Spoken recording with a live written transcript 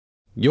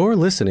You're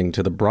listening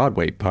to the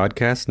Broadway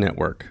Podcast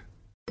Network.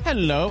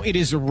 Hello, it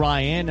is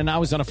Ryan, and I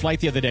was on a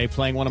flight the other day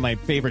playing one of my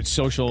favorite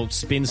social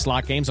spin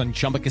slot games on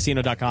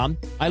ChumbaCasino.com.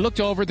 I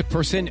looked over at the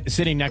person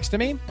sitting next to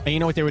me, and you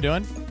know what they were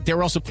doing? They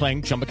were also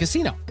playing Chumba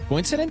Casino.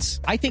 Coincidence?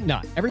 I think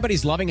not.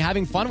 Everybody's loving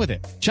having fun with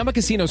it. Chumba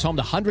Casino is home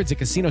to hundreds of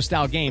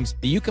casino-style games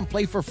that you can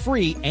play for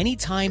free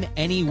anytime,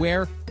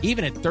 anywhere,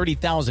 even at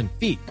 30,000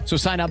 feet. So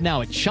sign up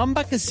now at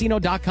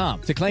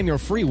ChumbaCasino.com to claim your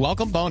free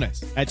welcome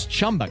bonus. That's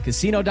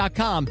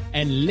ChumbaCasino.com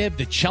and live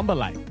the Chumba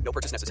life. No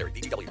purchase necessary.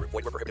 VGW. Void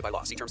where prohibited by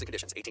law. See terms and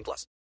conditions.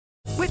 18+.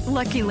 With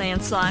Lucky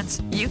Land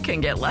Slots, you can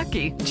get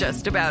lucky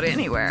just about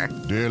anywhere.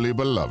 Dearly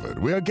beloved,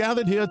 we are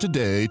gathered here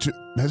today to...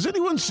 Has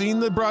anyone seen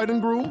the bride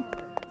and groom?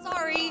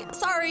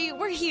 Sorry,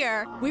 we're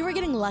here. We were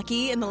getting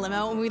lucky in the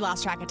limo and we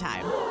lost track of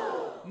time.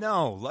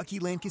 No, Lucky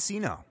Land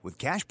Casino, with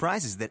cash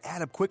prizes that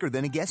add up quicker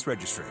than a guest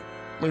registry.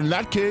 In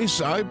that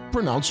case, I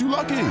pronounce you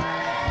lucky.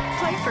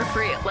 Play for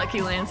free at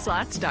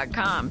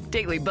LuckyLandSlots.com.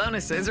 Daily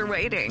bonuses are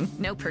waiting.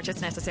 No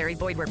purchase necessary.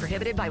 Void where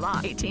prohibited by law.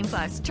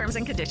 18+. Terms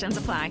and conditions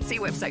apply. See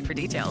website for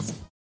details.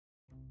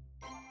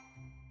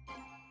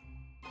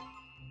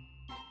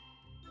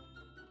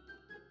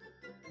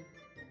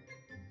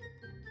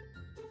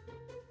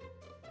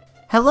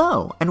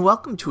 Hello, and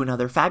welcome to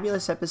another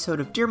fabulous episode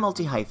of Dear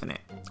Multi-Hyphenate.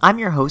 I'm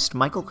your host,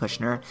 Michael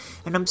Kushner,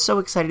 and I'm so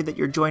excited that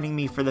you're joining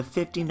me for the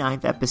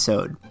 59th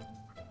episode.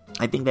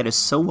 I think that is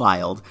so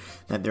wild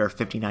that there are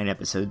 59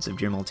 episodes of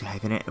Dear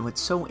Multi-Hyphenate, and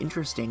what's so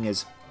interesting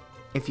is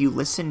if you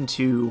listen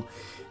to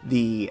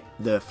the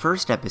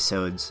first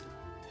episodes,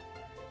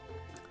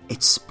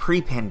 it's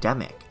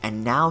pre-pandemic,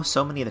 and now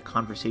so many of the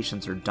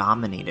conversations are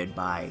dominated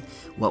by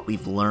what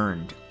we've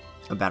learned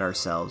about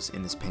ourselves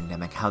in this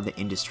pandemic, how the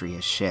industry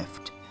has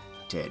shifted.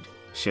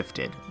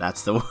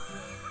 That's the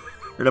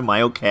word. Am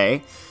I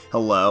okay?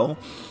 Hello?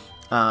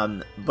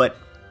 I'm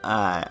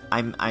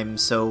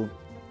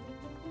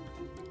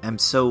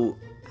so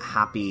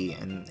happy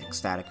and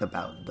ecstatic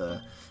about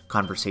the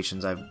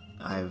conversations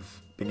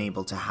I've been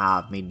able to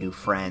have, made new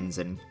friends,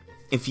 and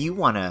if you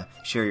want to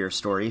share your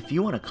story, if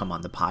you want to come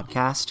on the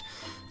podcast,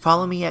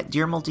 follow me at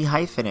Dear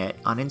Multi-Hyphenate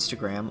on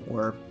Instagram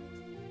or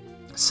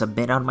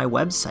submit on my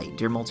website,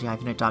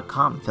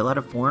 dearmultihyphenate.com. Fill out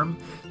a form,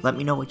 let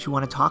me know what you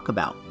want to talk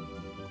about.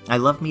 I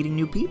love meeting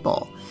new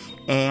people.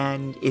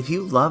 And if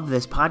you love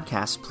this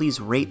podcast, please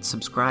rate,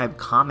 subscribe,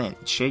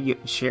 comment,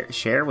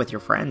 share with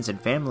your friends and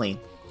family.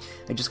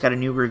 I just got a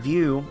new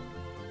review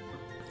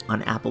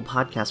on Apple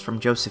Podcasts from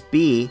Joseph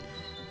B.,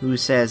 who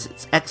says,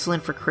 it's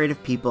excellent for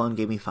creative people and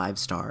gave me 5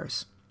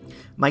 stars.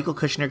 Michael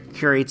Kushner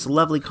curates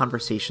lovely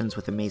conversations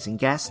with amazing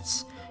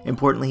guests.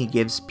 Importantly, he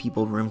gives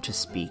people room to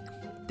speak.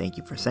 Thank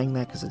you for saying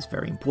that, because it's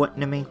very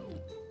important to me.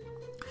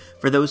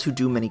 For those who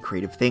do many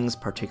creative things,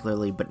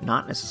 particularly but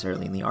not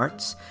necessarily in the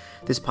arts,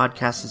 this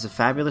podcast is a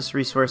fabulous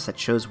resource that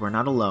shows we're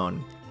not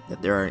alone,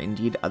 that there are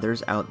indeed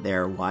others out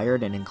there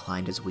wired and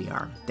inclined as we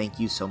are. Thank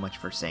you so much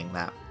for saying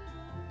that.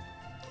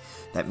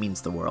 That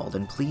means the world.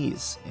 And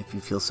please, if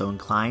you feel so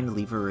inclined,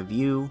 leave a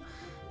review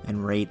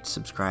and rate,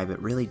 subscribe. It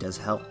really does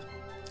help.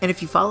 And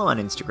if you follow on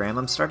Instagram,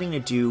 I'm starting to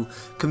do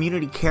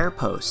community care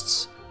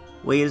posts,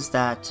 ways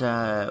that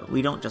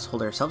we don't just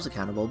hold ourselves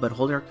accountable, but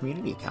hold our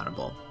community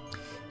accountable.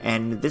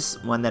 And this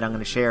one that I'm going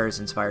to share is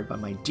inspired by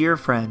my dear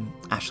friend,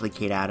 Ashley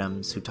Kate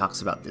Adams, who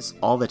talks about this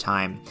all the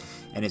time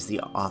and is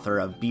the author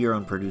of Be Your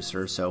Own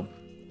Producer. So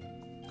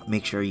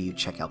make sure you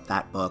check out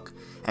that book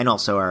and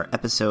also our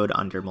episode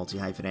under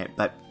Multi-Hyphenate.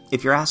 But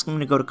if you're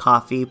asking to go to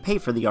coffee, pay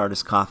for the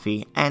artist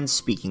coffee. And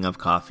speaking of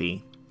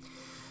coffee,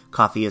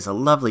 coffee is a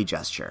lovely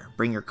gesture.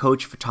 Bring your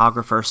coach,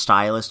 photographer,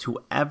 stylist,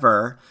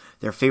 whoever,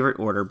 their favorite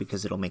order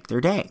because it'll make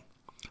their day.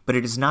 But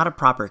it is not a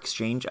proper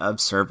exchange of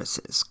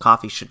services.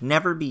 Coffee should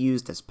never be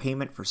used as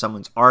payment for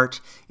someone's art,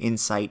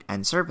 insight,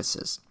 and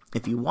services.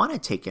 If you want to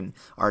take an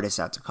artist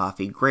out to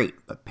coffee, great,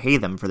 but pay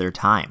them for their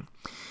time.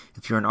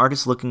 If you're an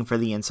artist looking for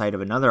the insight of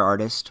another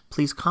artist,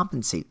 please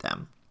compensate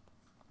them.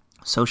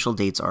 Social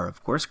dates are,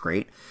 of course,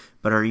 great,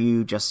 but are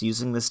you just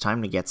using this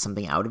time to get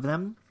something out of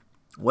them?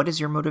 What is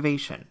your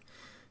motivation?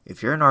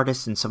 If you're an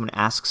artist and someone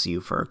asks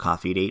you for a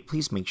coffee date,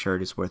 please make sure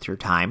it is worth your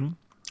time.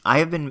 I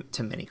have been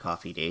to many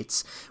coffee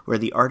dates where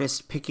the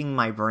artist picking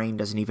my brain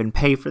doesn't even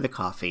pay for the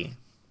coffee.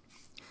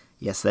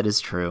 Yes, that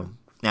is true.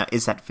 Now,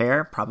 is that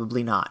fair?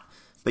 Probably not.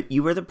 But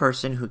you are the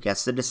person who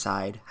gets to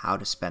decide how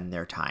to spend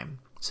their time.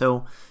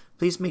 So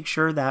please make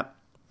sure that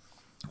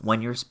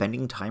when you're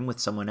spending time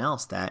with someone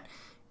else, that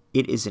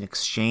it is an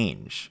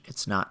exchange.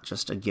 It's not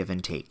just a give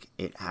and take.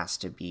 It has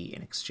to be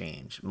an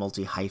exchange.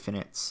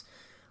 Multi-hyphenates,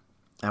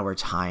 our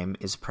time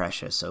is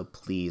precious, so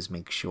please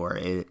make sure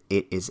it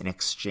is an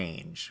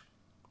exchange.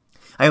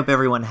 I hope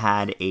everyone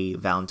had a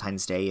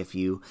Valentine's Day. If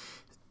you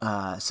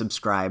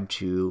subscribe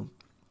to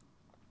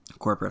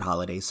corporate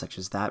holidays such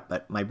as that,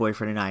 but my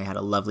boyfriend and I had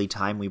a lovely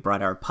time. We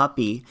brought our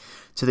puppy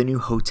to the new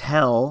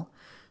hotel,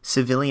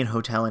 Civilian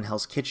Hotel in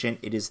Hell's Kitchen.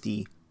 It is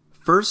the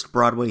first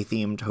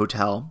Broadway-themed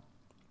hotel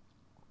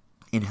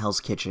in Hell's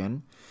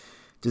Kitchen,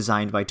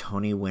 designed by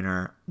Tony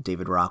winner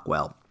David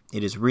Rockwell.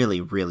 It is really,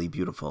 really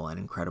beautiful and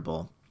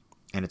incredible.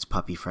 and it's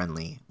puppy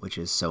friendly, which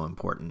is so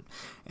important.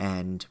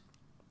 And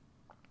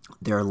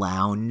their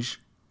lounge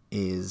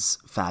is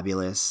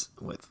fabulous,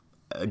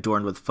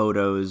 adorned with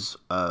photos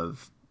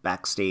of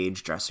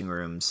backstage, dressing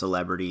rooms,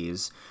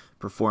 celebrities,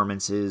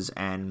 performances,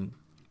 and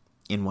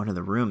in one of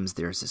the rooms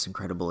there's this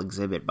incredible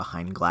exhibit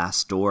behind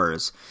glass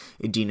doors.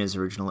 Idina's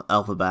original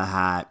Elphaba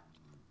hat,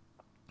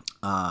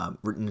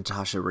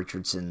 Natasha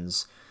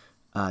Richardson's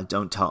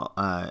Don't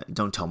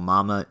Tell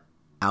Mama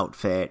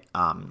outfit,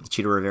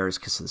 Cheetah Rivera's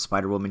Kiss of the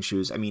Spider-Woman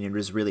shoes. I mean, it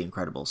was really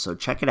incredible. So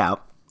check it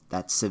out.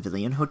 That's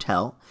Civilian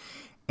Hotel.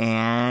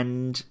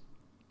 And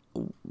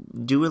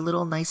do a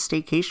little nice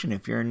staycation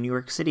if you're in New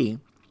York City.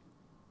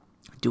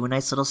 Do a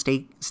nice little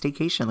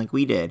staycation like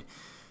we did.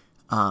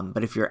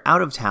 But if you're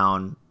out of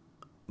town,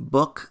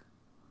 book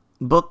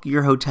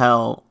your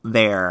hotel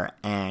there,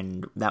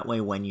 and that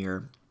way when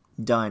you're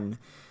done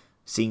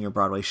seeing your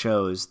Broadway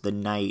shows,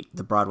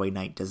 the Broadway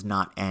night does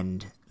not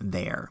end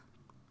there.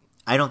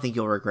 I don't think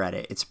you'll regret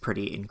it. It's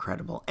pretty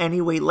incredible.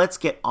 Anyway, let's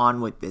get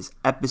on with this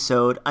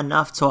episode.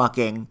 Enough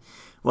talking.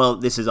 Well,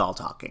 this is all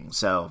talking,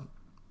 so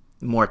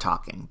more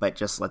talking, but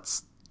just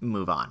let's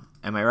move on.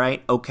 Am I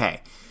right?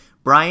 Okay.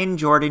 Brian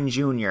Jordan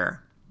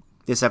Jr.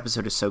 This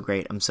episode is so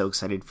great. I'm so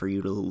excited for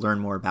you to learn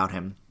more about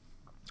him.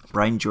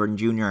 Brian Jordan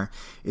Jr.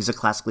 is a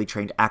classically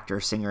trained actor,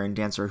 singer, and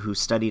dancer who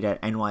studied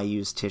at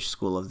NYU's Tisch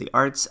School of the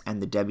Arts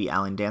and the Debbie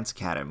Allen Dance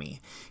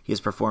Academy. He has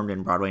performed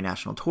in Broadway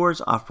national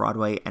tours,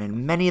 off-Broadway, and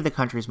in many of the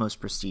country's most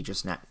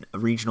prestigious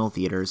regional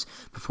theaters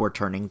before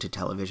turning to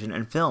television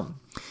and film.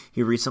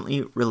 He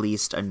recently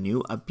released a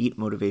new upbeat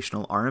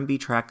motivational R&B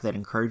track that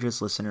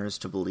encourages listeners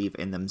to believe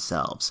in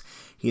themselves.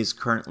 He is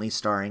currently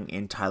starring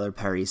in Tyler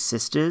Perry's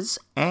Sisters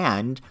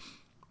and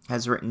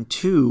has written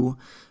 2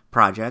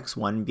 projects,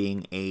 one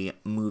being a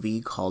movie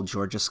called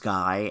Georgia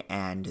Sky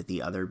and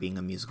the other being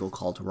a musical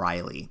called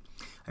Riley.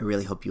 I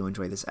really hope you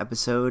enjoy this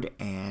episode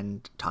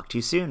and talk to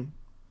you soon.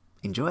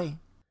 Enjoy.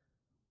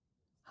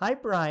 Hi,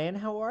 Brian.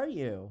 How are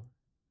you?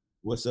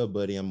 What's up,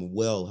 buddy? I'm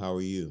well. How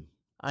are you?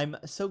 I'm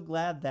so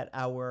glad that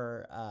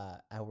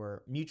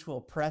our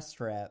mutual press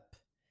rep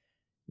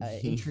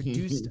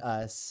introduced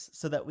us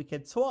so that we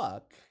could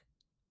talk.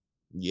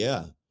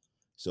 Yeah.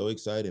 So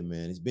excited,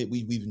 man.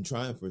 We've been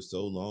trying for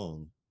so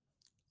long.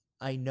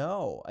 I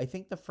know. I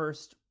think the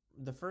first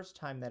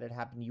time that it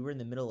happened, you were in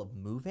the middle of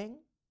moving?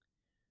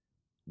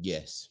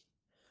 Yes.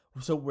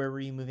 So where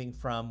were you moving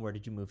from? Where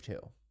did you move to?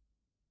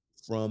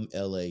 From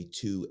LA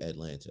to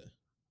Atlanta.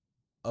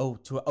 Oh,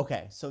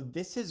 okay. So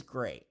this is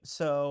great.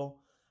 So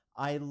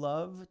I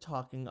love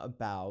talking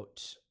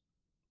about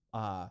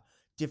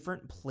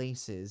different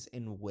places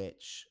in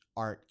which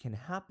art can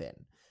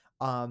happen.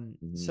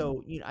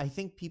 So, I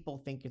think people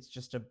think it's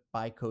just a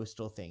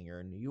bi-coastal thing. You're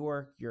in New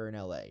York, you're in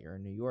LA. You're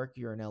in New York,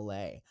 you're in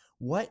LA.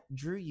 What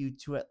drew you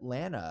to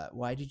Atlanta?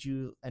 Why did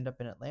you end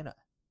up in Atlanta?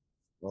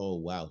 Oh,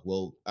 wow.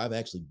 Well, I've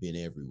actually been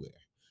everywhere.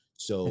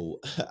 So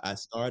I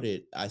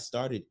started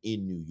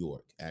in New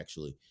York,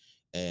 actually.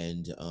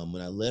 And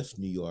when I left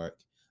New York,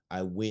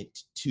 I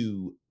went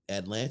to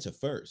Atlanta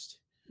first.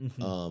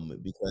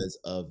 Because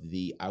of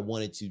I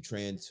wanted to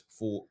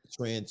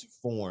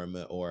transform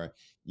or,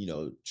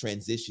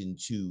 transition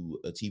to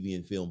a TV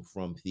and film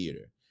from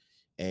theater.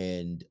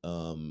 And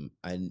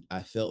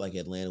I felt like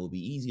Atlanta would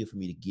be easier for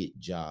me to get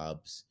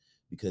jobs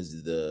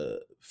because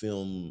the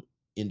film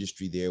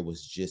industry there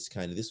was just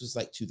this was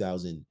like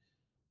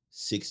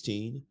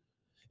 2016.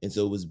 And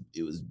so it was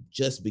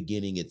just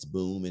beginning its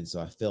boom. And so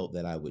I felt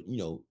that I would, it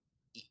would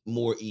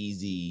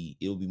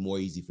be more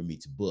easy for me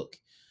to book.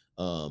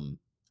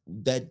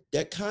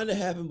 That kind of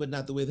happened, but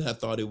not the way that I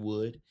thought it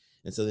would.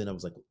 And so then I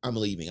was like, I'm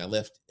leaving. I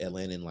left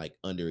Atlanta in like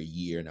under a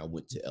year and I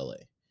went to LA.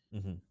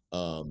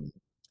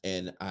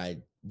 And I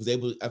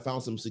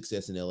found some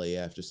success in LA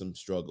after some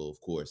struggle,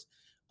 of course.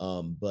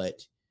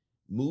 But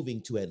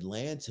moving to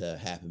Atlanta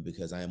happened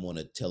because I am on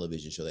a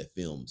television show that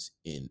films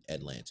in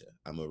Atlanta.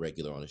 I'm a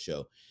regular on a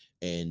show,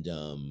 and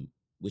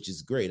which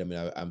is great. I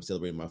mean, I'm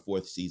celebrating my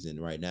 4th season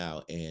right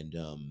now, and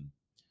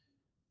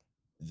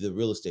the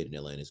real estate in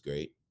Atlanta is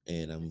great.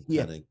 And I'm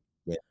kind of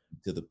getting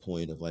to the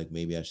point of like,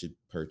 maybe I should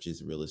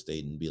purchase real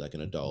estate and be like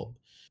an adult.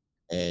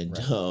 And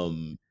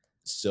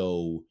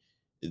so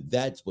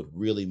that's what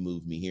really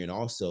moved me here. And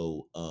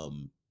also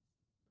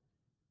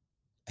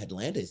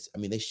Atlanta is, I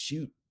mean, they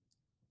shoot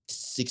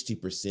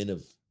 60%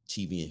 of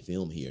TV and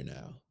film here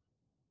now.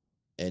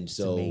 And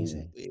so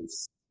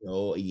it's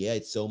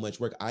so much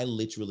work. I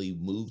literally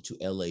moved to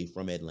LA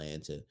from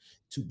Atlanta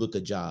to book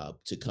a job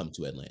to come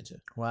to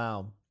Atlanta.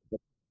 Wow.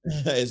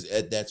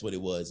 That's what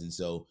it was. And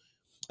so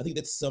I think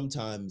that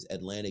sometimes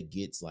Atlanta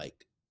gets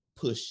like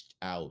pushed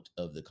out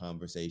of the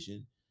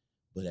conversation,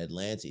 but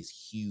Atlanta is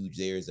huge.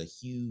 There's a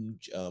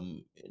huge,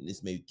 and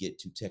this may get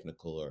too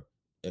technical or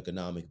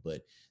economic,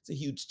 but it's a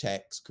huge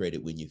tax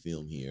credit when you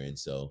film here. And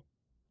so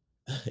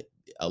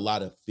a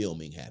lot of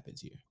filming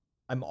happens here.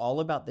 I'm all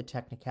about the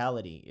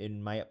technicality.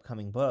 In my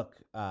upcoming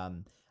book, I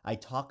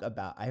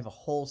have a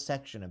whole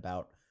section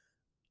about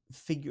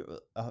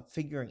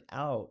figuring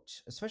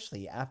out,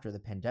 especially after the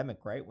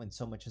pandemic, right, when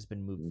so much has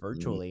been moved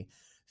virtually,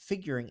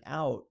 figuring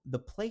out the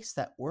place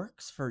that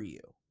works for you.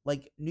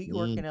 Like New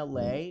York and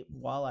LA,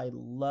 while I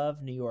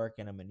love New York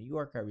and I'm a New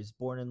Yorker, I was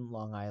born in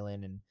Long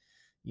Island and,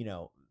 you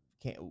know,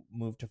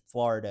 moved to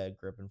Florida,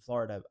 grew up in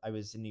Florida. I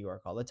was in New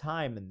York all the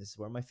time, and this is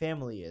where my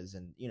family is,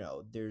 and you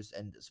know, this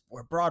is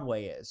where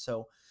Broadway is.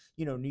 So,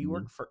 you know, New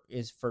York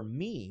is for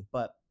me.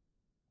 But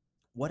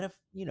what if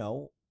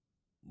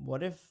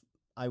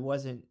I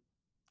wasn't,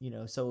 you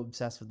know, so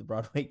obsessed with the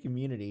Broadway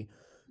community?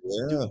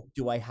 Yeah.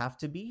 Do I have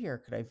to be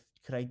here?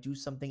 Could I do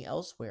something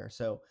elsewhere?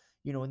 So,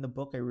 you know, in the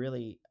book,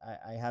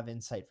 I have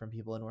insight from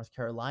people in North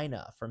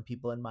Carolina, from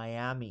people in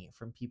Miami,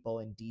 from people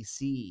in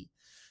DC.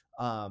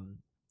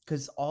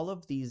 Because all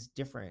of these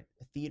different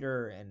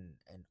theater and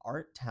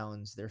art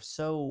towns, they're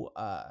so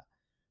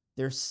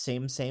they're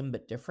same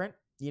but different.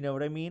 You know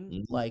what I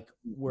mean? Like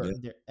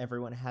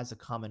everyone has a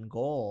common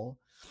goal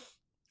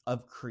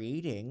of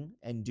creating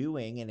and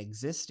doing and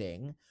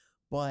existing,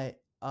 but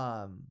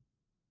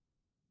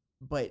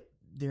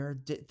there are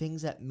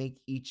things that make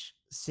each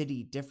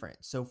city different.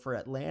 So for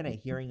Atlanta,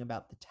 hearing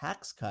about the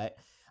tax cut,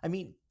 I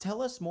mean,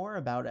 tell us more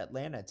about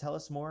Atlanta. Tell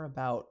us more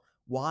about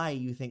why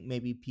you think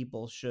maybe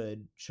people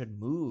should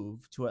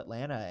move to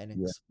Atlanta and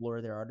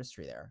explore their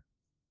artistry there.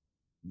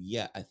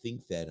 Yeah, I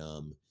think that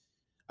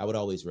I would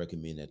always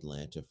recommend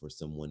Atlanta for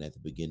someone at the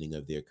beginning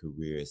of their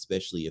career,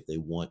 especially if they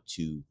want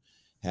to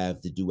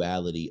have the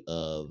duality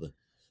of,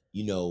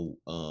 you know,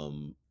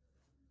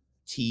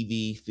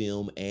 TV,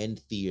 film, and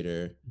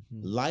theater.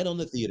 Light on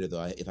the theater,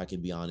 though, if I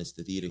can be honest.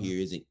 The theater here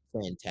isn't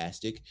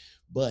fantastic,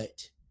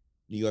 but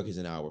New York is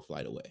an hour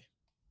flight away.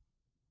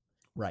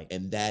 Right.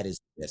 And that is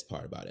the best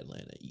part about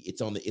Atlanta.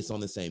 It's on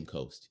the same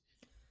coast.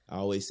 I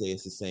always say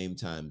it's the same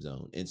time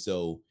zone. And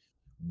so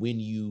when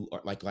you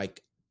are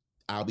like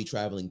I'll be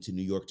traveling to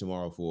New York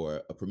tomorrow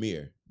for a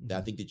premiere that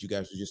I think that you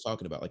guys were just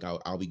talking about. Like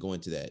I'll be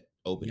going to that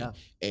opening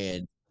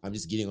and I'm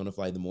just getting on a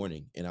flight in the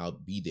morning and I'll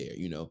be there,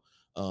 you know.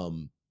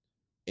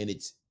 And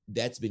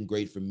that's been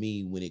great for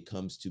me when it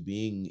comes to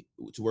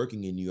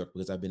working in New York,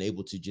 because I've been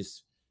able to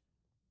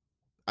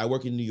I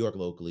work in New York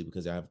locally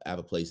because I have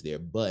a place there.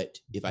 But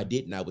if I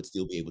didn't, I would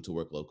still be able to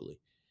work locally.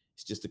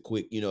 It's just a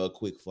quick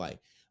flight.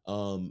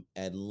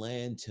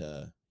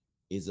 Atlanta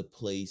is a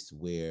place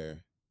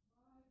where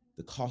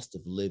the cost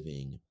of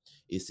living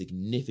is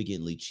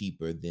significantly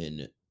cheaper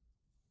than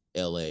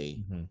LA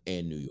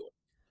and New York.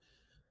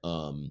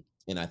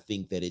 And I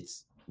think that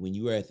it's when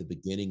you are at the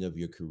beginning of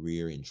your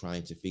career and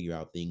trying to figure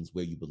out things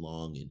where you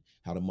belong and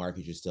how to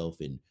market yourself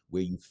and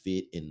where you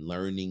fit and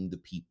learning the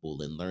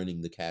people and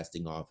learning the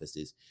casting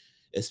offices,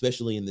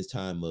 especially in this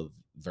time of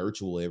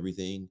virtual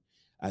everything,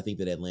 I think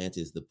that Atlanta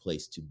is the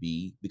place to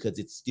be because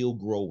it's still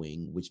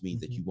growing, which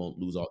means that you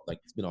won't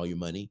spend all your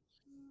money,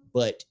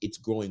 but it's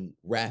growing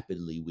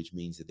rapidly, which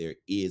means that there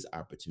is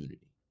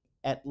opportunity.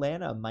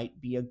 Atlanta might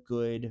be a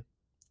good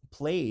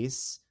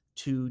place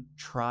to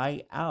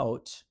try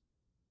out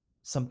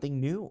something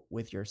new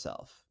with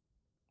yourself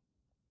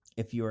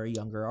if you're a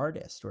younger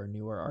artist or a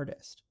newer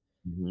artist.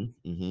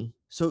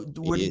 So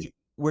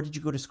where did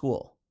you go to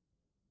school?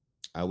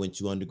 I went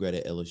to undergrad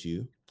at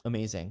LSU.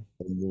 Amazing.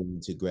 And then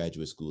to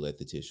graduate school at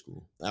the Tisch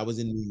School. I was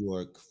in New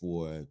York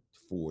for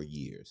 4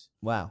 years.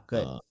 Wow,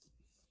 good.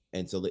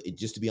 And so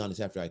just to be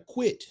honest, after I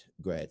quit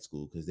grad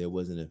school, because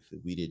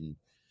we didn't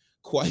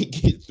quite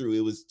get through,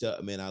 it was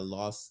tough. Man, I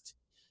lost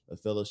a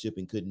fellowship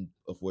and couldn't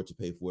afford to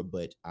pay for it.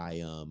 But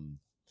I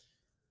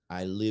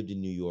lived in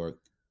New York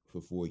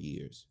for 4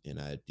 years and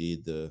I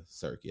did the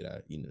circuit. I,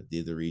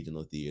 did the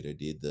regional theater,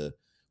 did the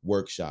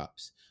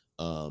workshops.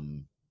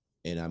 And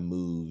I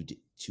moved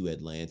to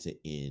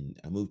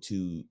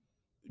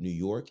New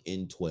York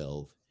in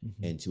 12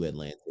 and to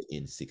Atlanta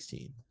in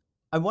 16.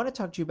 I want to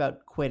talk to you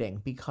about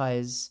quitting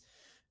because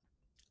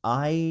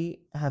I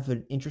have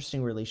an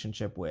interesting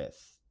relationship with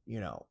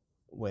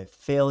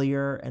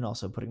failure and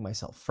also putting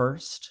myself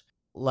first.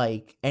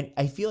 And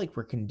I feel like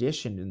we're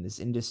conditioned in this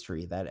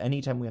industry that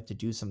anytime we have to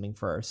do something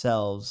for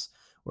ourselves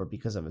or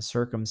because of a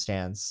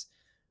circumstance,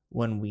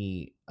 when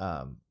we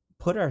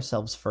put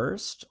ourselves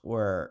first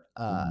or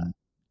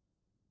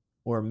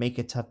make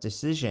a tough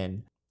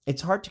decision,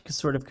 it's hard to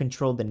sort of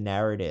control the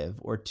narrative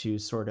or to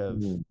sort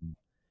of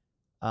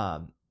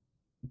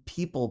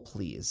people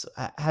please.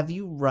 Have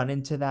you run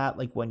into that?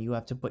 Like when you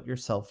have to put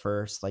yourself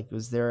first, like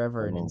was there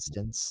ever an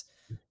instance?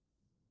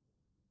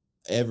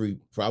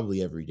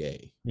 Probably every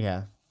day.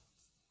 Yeah.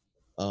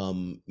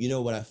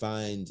 What I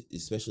find,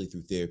 especially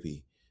through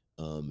therapy,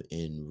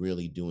 and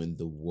really doing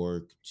the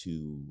work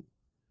to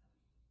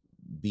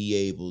be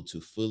able to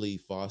fully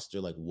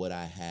foster like what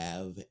I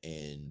have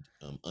and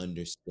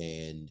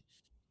understand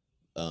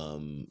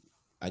the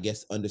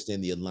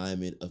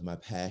alignment of my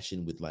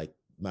passion with like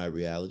my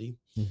reality.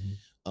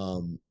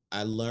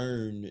 I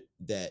learned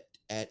that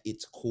at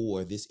its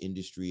core, this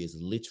industry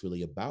is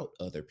literally about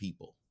other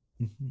people.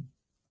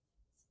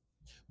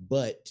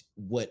 But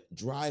what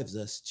drives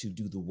us to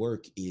do the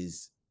work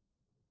is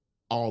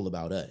all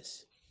about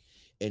us.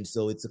 And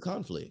so it's a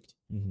conflict.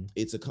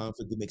 It's a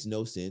conflict that makes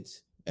no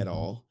sense at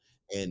all.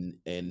 And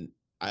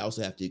I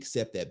also have to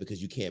accept that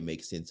because you can't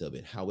make sense of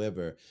it.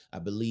 However, I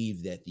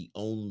believe that the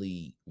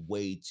only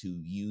way to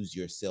use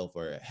yourself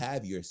or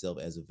have yourself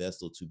as a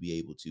vessel to be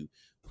able to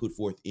put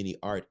forth any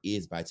art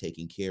is by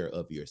taking care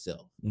of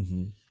yourself.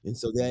 Mm-hmm. And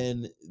so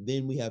then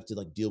we have to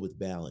like deal with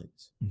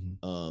balance,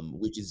 Mm-hmm.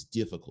 which is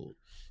difficult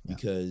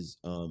because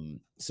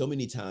so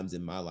many times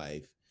in my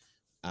life,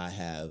 I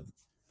have,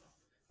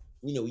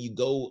 you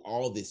go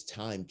all this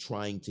time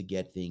trying to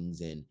get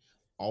things and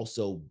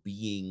also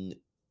being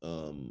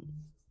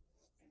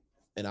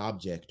an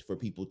object for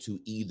people to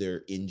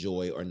either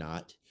enjoy or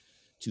not,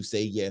 to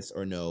say yes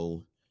or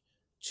no,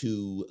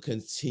 to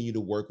continue to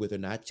work with or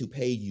not, to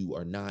pay you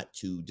or not,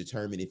 to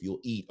determine if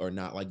you'll eat or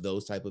not, like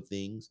those type of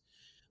things.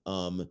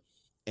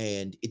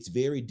 And it's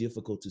very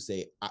difficult to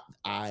say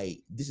I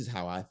this is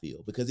how I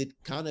feel, because it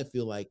kind of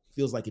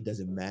feels like it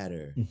doesn't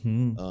matter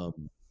Mm-hmm.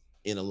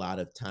 in a lot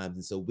of times.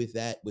 And so with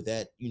that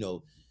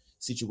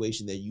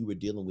situation that you were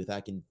dealing with,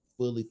 I can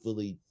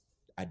fully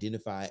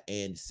identify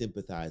and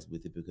sympathize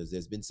with it, because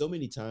there's been so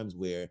many times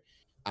where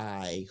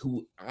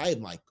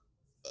I'm like,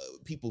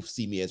 people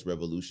see me as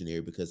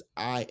revolutionary because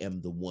I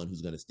am the one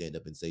who's going to stand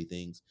up and say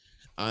things.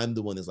 I'm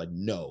the one that's like,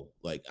 no,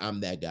 like I'm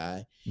that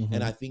guy. Mm-hmm.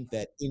 And I think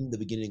that in the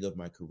beginning of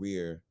my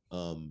career,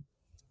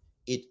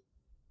 it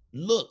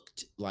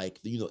looked like,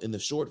 in the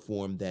short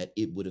form, that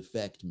it would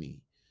affect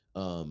me.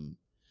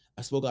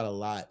 I spoke out a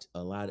lot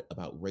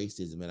about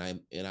racism,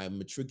 and I'm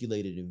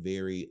matriculated in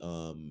very,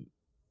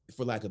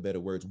 for lack of better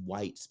words,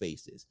 white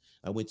spaces.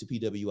 I went to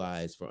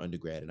PWIs for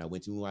undergrad, and I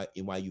went to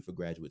NYU for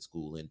graduate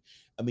school. And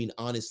I mean,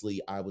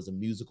 honestly, I was a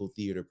musical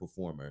theater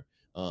performer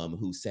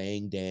who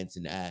sang, danced,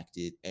 and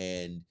acted,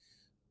 and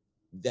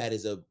that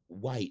is a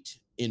white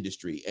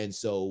industry. And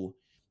so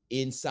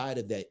inside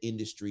of that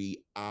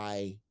industry,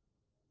 I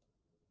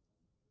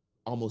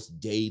almost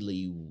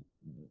daily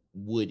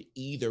would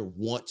either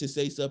want to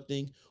say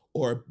something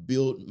or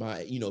built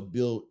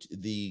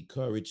the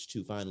courage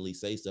to finally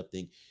say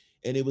something.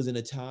 And it was in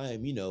a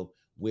time,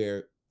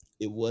 where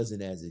it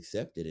wasn't as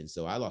accepted. And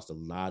so I lost a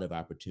lot of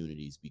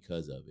opportunities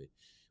because of it.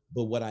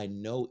 But what I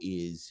know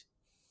is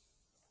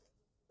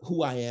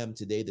who I am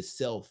today, the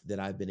self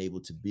that I've been able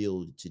to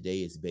build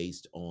today, is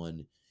based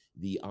on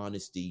the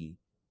honesty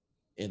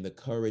and the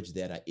courage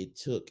that it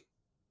took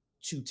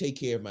to take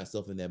care of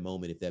myself in that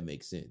moment, if that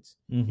makes sense.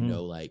 Mm-hmm.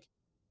 Like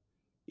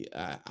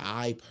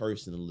I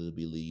personally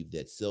believe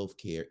that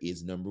self-care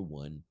is number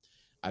one.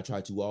 I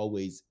try to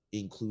always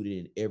include it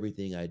in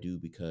everything I do,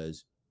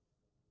 because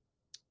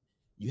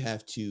you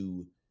have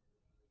to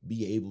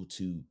be able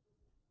to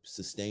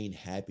sustain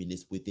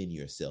happiness within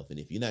yourself. And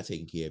if you're not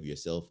taking care of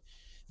yourself,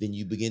 then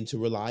you begin to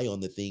rely on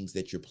the things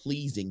that you're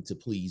pleasing to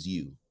please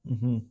you.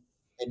 Mm-hmm.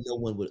 And no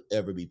one would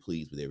ever be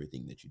pleased with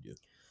everything that you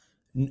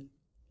do.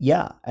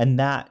 Yeah. And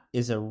that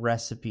is a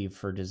recipe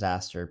for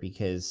disaster,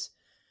 because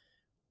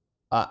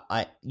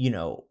I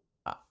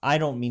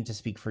don't mean to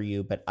speak for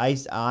you, but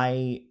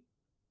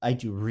I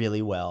do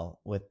really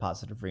well with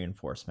positive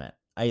reinforcement.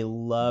 I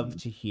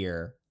love to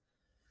hear,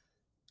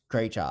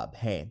 great job.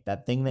 Hey,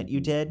 that thing that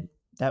you did,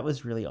 that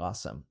was really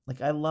awesome.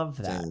 Like, I love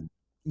that. Same.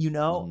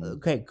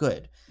 Okay,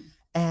 good.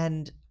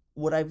 And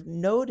what I've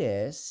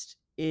noticed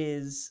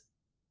is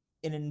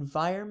in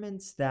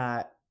environments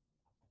that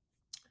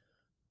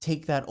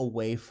take that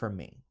away from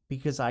me,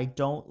 because I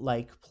don't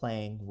like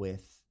playing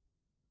with,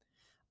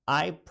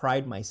 I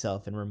pride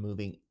myself in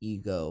removing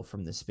ego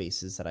from the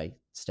spaces that I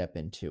step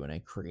into and I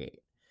create.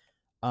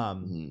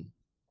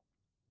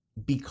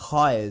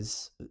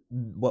 Because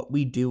what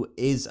we do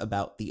is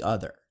about the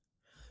other.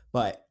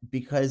 But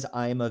because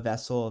I am a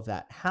vessel of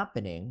that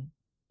happening,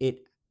 it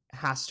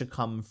has to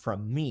come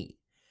from me.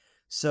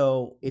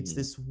 So it's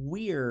this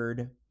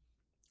weird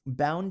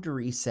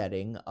boundary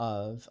setting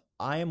of,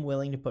 I am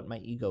willing to put my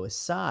ego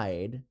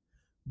aside,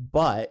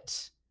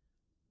 but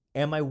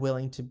am I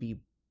willing to be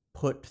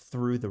put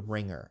through the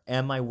ringer?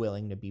 Am I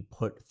willing to be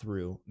put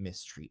through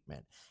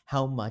mistreatment?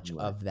 How much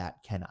of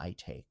that can I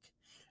take?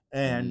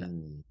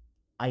 And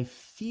I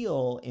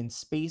feel in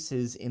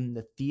spaces in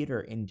the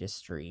theater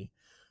industry,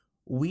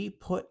 we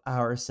put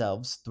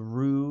ourselves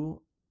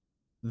through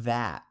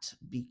that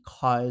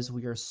because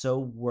we are so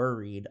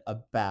worried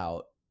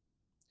about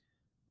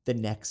the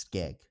next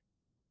gig,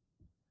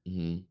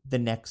 the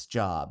next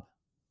job,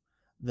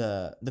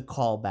 the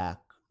callback,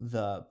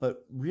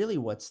 but really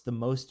what's the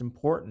most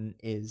important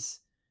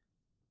is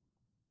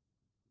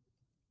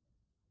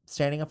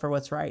standing up for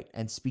what's right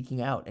and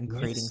speaking out and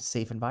creating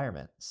safe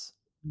environments.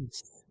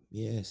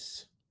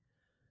 Yes.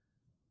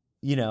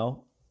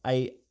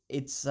 I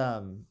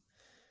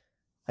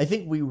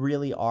think we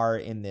really are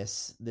in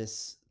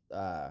this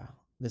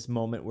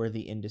moment where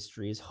the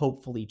industry is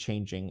hopefully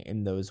changing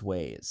in those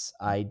ways.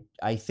 I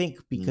think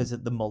because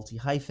of the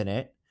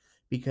multi-hyphenate,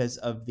 because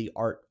of the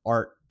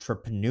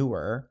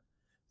artrepreneur,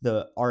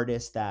 the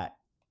artist that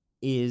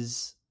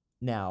is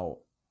now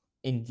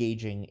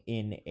engaging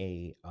in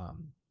a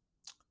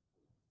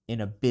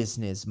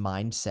business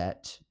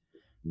mindset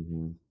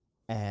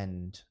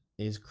and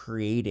is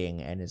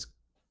creating and is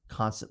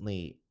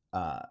constantly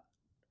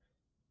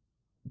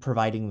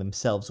providing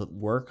themselves with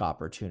work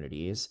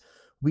opportunities,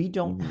 we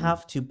don't Mhm.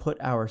 have to put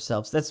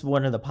ourselves. That's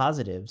one of the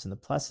positives and the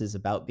pluses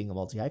about being a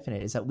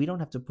multi-hyphenate, is that we don't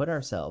have to put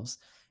ourselves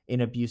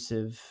in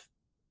abusive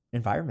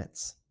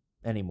environments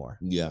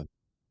anymore. Yeah,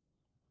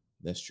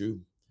 that's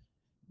true.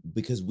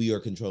 Because we are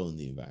controlling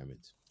the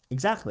environment.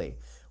 Exactly.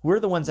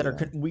 We're the ones that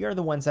Yeah. we are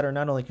the ones that are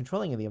not only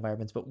controlling the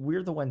environments, but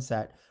we're the ones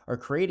that are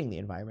creating the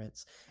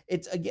environments.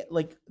 It's again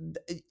like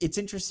it's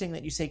interesting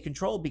that you say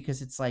control,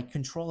 because it's like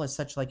control has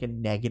such like a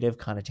negative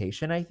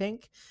connotation, I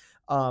think.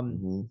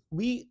 Mhm.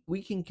 We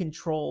can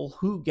control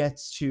who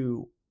gets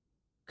to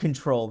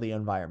control the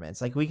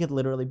environments. Like we could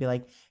literally be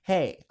like,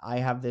 "Hey,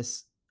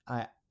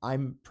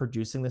 I'm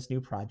producing this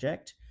new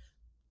project.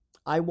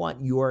 I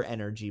want your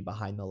energy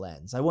behind the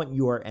lens. I want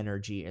your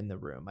energy in the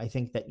room. I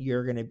think that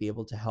you're going to be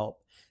able to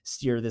help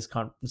steer this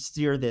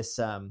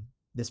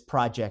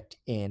project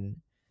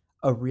in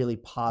a really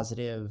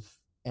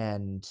positive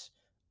and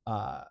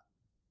uh,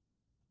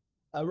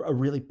 a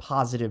really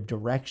positive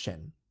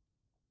direction."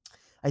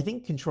 I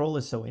think control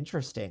is so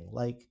interesting.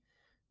 Like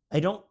I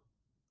don't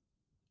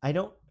I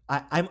don't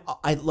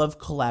I love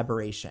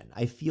collaboration.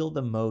 I feel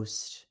the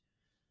most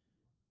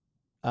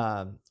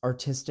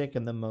artistic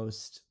and the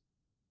most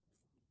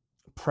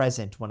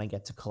present when I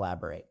get to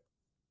collaborate.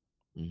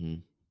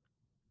 Mhm.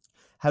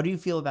 How do you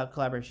feel about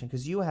collaboration?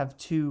 Because you have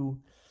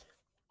two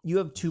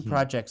Mhm.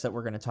 projects that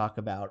we're going to talk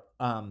about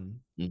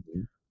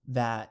Mhm.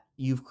 that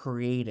you've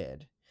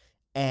created.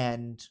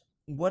 And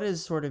what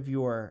is sort of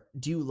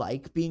do you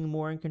like being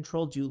more in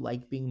control? Do you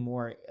like being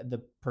more the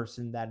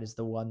person that is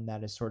the one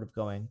that is sort of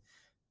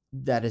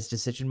that is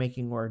decision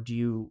making, or do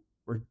you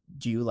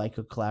like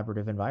a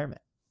collaborative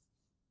environment?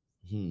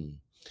 Hmm.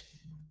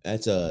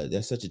 That's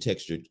such a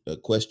textured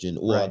question.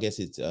 Well, I Right. guess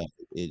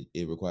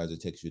it requires a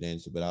textured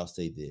answer, but I'll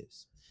say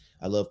this.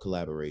 I love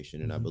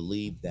collaboration, and I Mhm.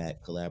 believe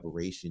that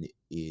collaboration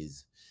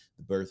is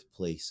the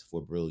birthplace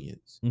for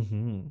brilliance.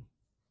 Mhm.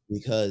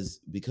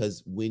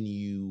 Because when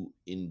you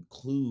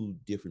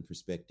include different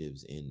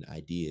perspectives and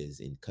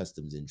ideas and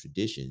customs and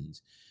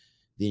traditions,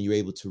 then you're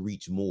able to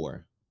reach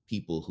more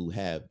people who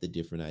have the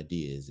different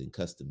ideas and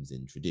customs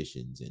and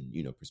traditions and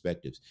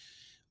perspectives.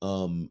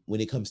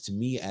 When it comes to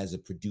me as a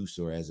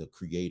producer, as a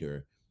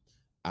creator,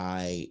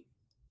 I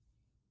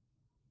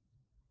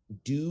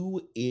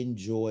do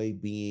enjoy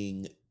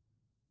being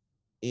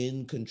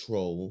in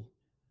control,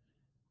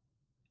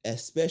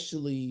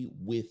 especially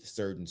with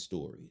certain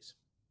stories.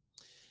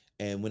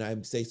 And when I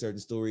say certain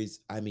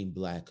stories, I mean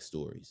black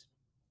stories.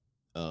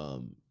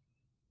 Um,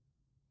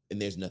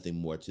 and there's nothing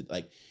more to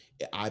like.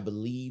 I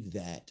believe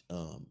that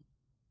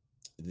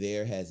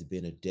there has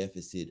been a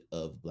deficit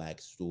of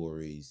black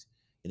stories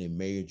in a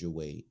major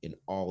way in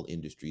all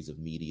industries of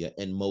media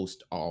and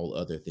most all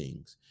other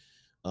things.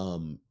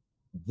 Um,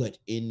 but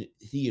in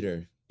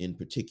theater in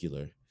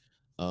particular,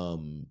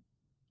 um,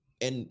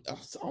 and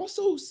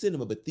also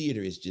cinema, but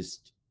theater is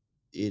just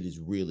it is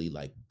really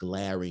like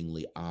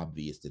glaringly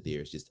obvious that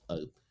there's just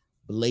a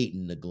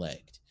blatant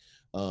neglect.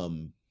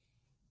 Um,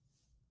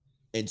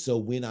 and so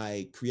when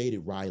I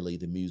created Riley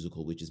the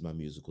musical, which is my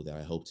musical that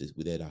I hope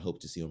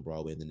to see on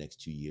Broadway in the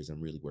next 2 years,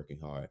 I'm really working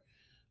hard.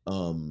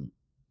 Um,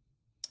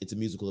 it's a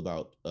musical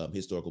about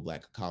historical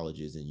black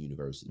colleges and Mm.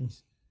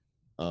 universities.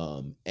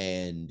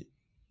 And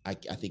I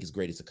think it's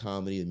great. It's a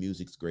comedy. The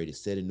music's great.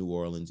 It's set in New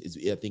Orleans.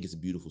 I think it's a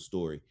beautiful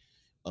story.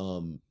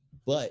 Um,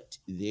 but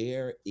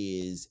there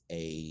is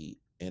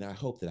and I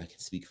hope that I can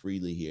speak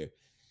freely here.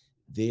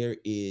 There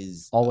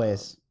is,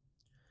 Always.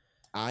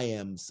 I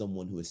am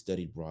someone who has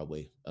studied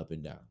Broadway up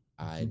and down.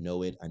 I Mhm.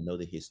 know it. I know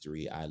the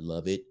history. I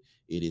love it.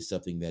 It is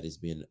something that has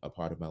been a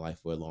part of my life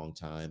for a long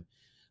time.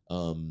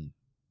 Um,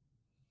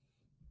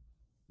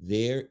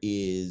 there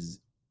is,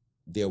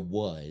 there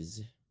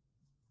was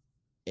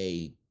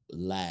a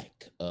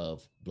lack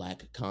of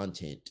black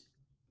content,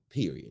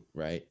 period,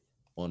 right?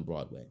 On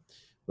Broadway,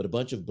 but a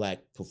bunch of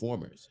black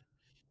performers.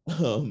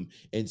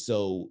 And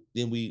so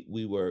then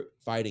we were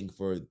fighting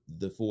for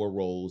the four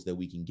roles that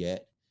we can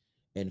get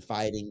and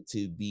fighting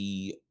to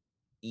be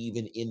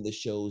even in the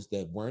shows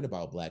that weren't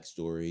about black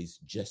stories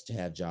just to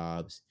have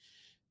jobs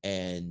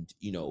and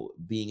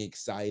being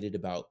excited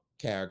about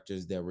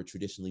characters that were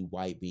traditionally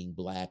white being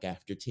black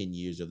after 10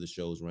 years of the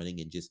show's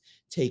running and just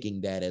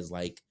taking that as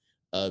like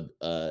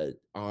a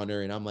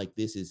honor. And I'm like,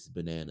 this is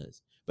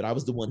bananas, but I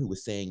was the one who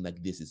was saying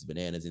like this is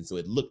bananas, and so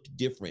it looked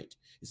different.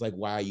 It's like,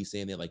 why are you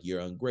saying that? Like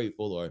you're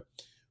ungrateful or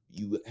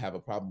you have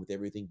a problem with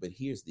everything. But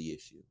here's the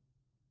issue: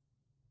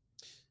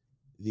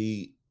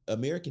 the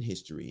American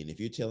history, and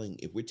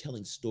if we're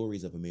telling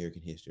stories of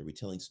American history, we're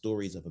telling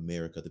stories of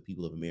America, the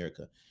people of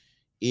America,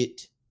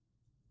 it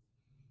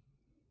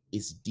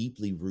is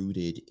deeply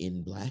rooted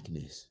in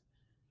blackness.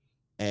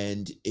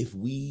 And if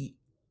we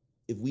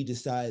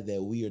decide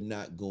that we are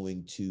not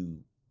going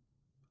to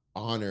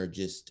honor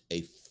just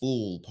a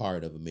full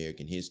part of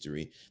American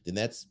history, then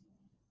that's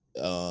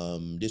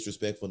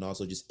disrespectful and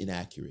also just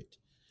inaccurate.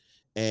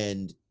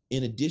 And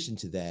in addition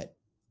to that,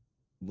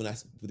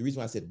 the reason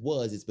why I said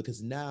was is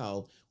because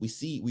now we're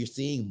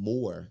seeing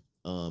more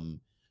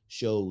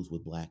shows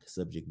with Black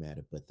subject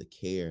matter, but the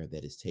care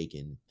that is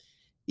taken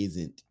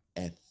isn't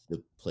at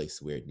the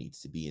place where it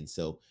needs to be. And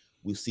so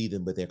we see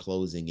them, but they're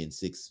closing in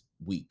 6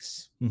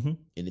 weeks. Mm-hmm.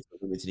 And it's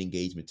a limited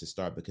engagement to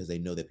start because they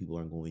know that people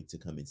aren't going to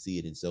come and see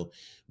it. And so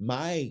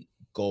my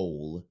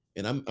goal,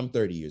 and I'm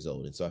 30 years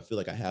old, and so I feel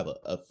like I have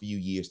a few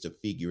years to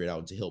figure it out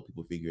and to help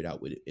people figure it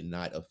out with it and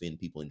not offend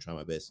people and try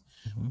my best.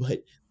 Mm-hmm.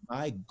 But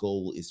my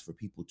goal is for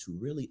people to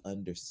really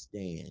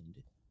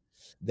understand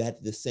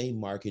that the same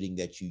marketing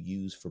that you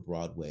use for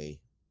Broadway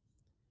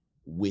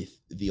with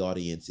the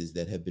audiences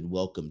that have been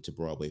welcomed to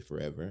Broadway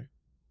forever,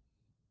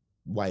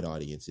 white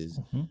audiences,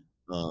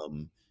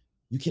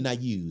 you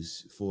cannot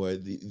use for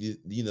the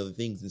the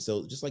things. And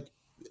so just like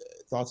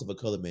Thoughts of a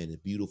Colored Man is a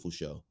beautiful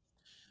show.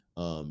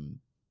 And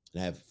I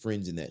have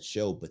friends in that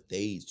show, but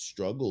they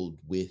struggled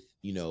with,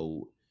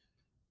 and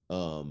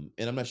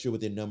I'm not sure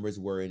what their numbers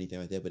were or anything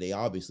like that, but they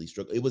obviously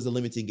struggled. It was a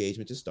limited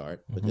engagement to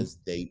start because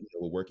they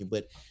were working.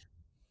 But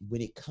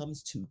when it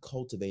comes to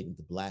cultivating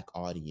the Black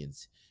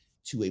audience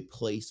to a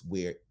place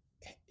where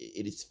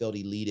it is felt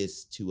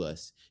elitist to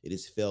us, it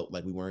is felt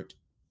like we weren't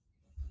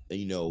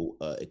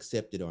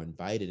accepted or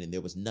invited, and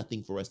there was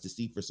nothing for us to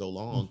see for so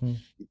long.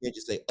 You can't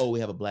just say, oh, we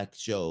have a Black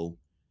show,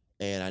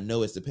 and I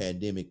know it's a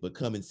pandemic, but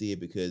come and see it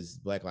because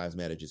Black Lives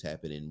Matter just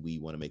happened and we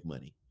want to make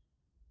money.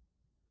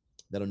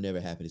 That'll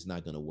never happen. It's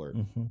not going to work.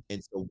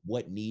 And so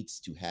what needs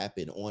to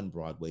happen on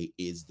Broadway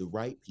is the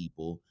right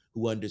people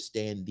who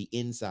understand the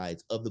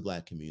insides of the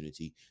Black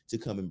community to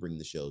come and bring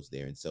the shows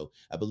there. And so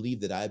I believe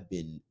that I've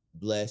been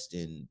blessed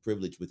and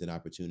privileged with an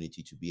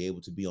opportunity to be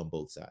able to be on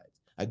both sides.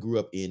 I grew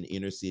up in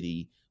inner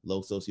city,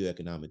 low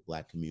socioeconomic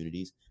Black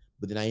communities,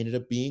 but then I ended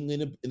up being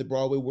in the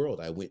Broadway world.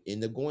 I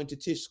ended up going to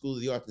Tisch School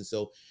of the Arts. And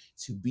so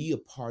to be a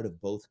part of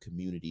both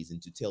communities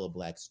and to tell a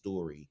Black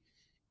story,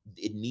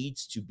 it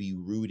needs to be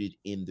rooted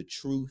in the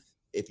truth.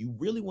 If you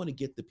really want to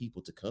get the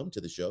people to come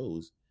to the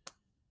shows,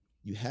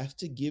 you have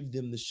to give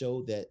them the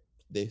show that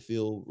they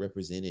feel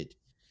represented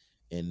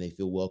and they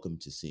feel welcome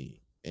to seeing.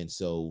 And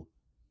so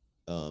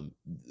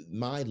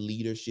my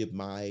leadership,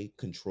 my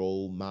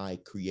control, my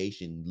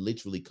creation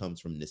literally comes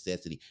from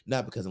necessity,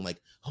 not because I'm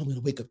like, oh, I'm going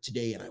to wake up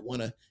today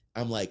and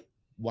I'm like,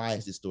 why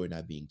is this story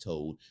not being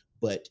told?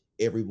 But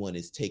everyone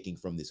is taking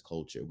from this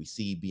culture. We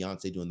see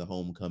Beyonce doing the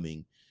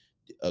Homecoming,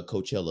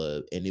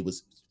 Coachella, and it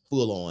was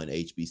full on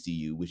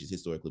HBCU, which is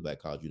Historically Black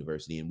College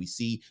University. And we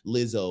see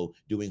Lizzo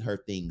doing her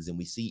things, and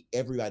we see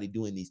everybody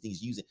doing these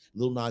things using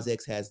Lil Nas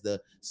X has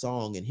the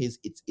song, and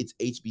it's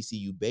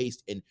HBCU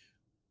based, and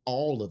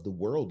all of the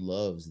world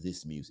loves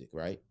this music,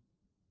 right?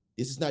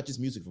 This is not just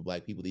music for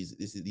Black people.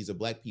 These are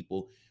Black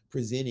people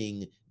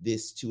presenting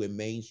this to a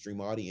mainstream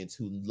audience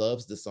who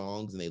loves the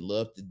songs and they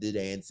love the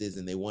dances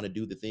and they want to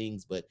do the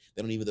things, but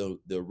they don't even know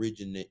the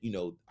origin,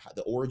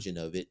 the origin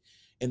of it.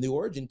 And the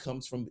origin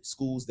comes from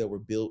schools that were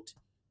built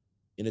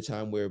in a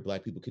time where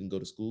Black people couldn't go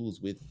to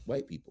schools with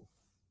white people,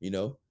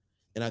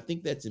 And I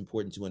think that's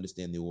important to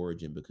understand the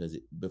origin because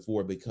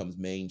before it becomes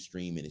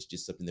mainstream and it's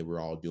just something that we're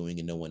all doing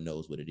and no one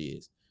knows what it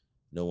is.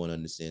 No one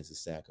understands the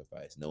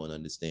sacrifice. No one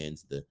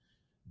understands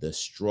the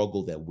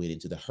struggle that went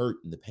into the hurt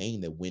and the pain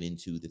that went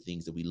into the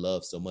things that we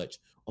love so much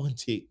on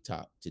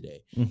TikTok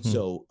today.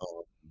 So,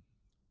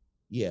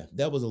 yeah,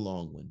 that was a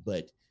long one.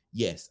 But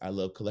yes, I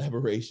love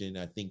collaboration.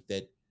 I think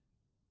that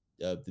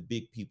the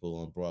big people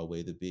on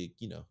Broadway, the big,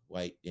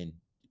 white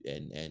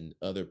and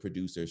other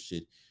producers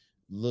should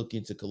look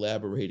into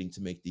collaborating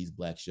to make these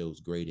Black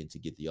shows great and to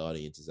get the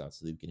audiences out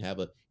so that we can have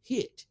a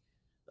hit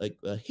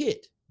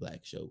Black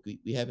show.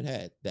 We haven't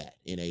had that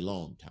in a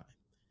long time.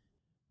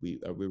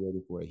 We're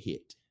ready for a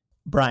hit.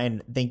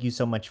 Brian, thank you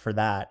so much for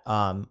that.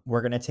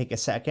 We're going to take a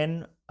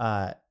second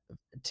to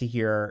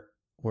hear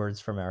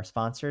words from our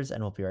sponsors,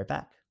 and we'll be right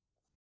back.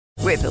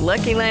 With the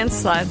Lucky Land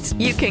Slots,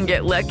 you can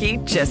get lucky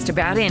just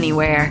about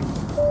anywhere.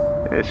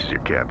 This is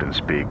your captain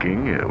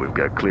speaking. We've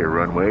got clear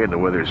runway and the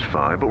weather's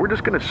fine, but we're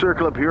just going to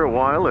circle up here a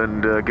while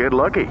and get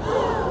lucky.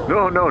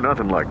 No,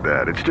 nothing like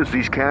that. It's just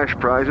these cash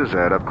prizes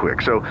add up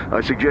quick. So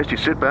I suggest you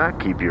sit back,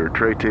 keep your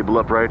tray table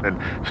upright, and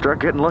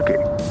start getting lucky.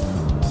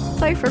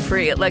 Play for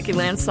free at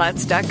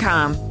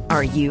LuckyLandSlots.com.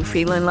 Are you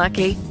feeling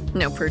lucky?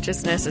 No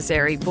purchase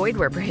necessary. Void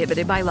where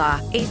prohibited by law.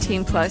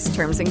 18+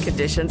 terms and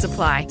conditions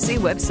apply. See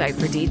website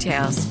for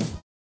details.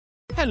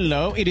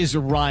 Hello, it is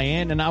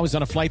Ryan, and I was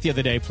on a flight the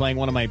other day playing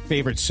one of my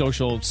favorite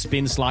social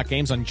spin slot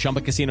games on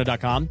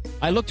ChumbaCasino.com.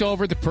 I looked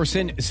over at the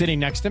person sitting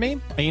next to me,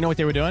 and you know what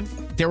they were doing?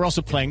 They were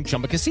also playing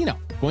Chumba Casino.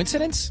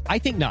 Coincidence? I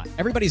think not.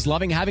 Everybody's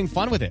loving having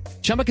fun with it.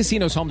 Chumba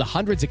Casino is home to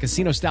hundreds of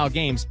casino-style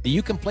games that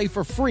you can play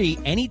for free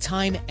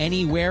anytime,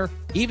 anywhere,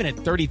 even at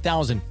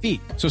 30,000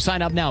 feet. So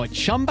sign up now at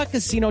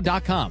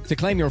ChumbaCasino.com to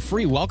claim your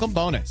free welcome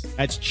bonus.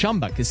 That's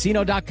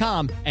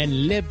ChumbaCasino.com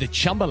and live the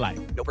Chumba life.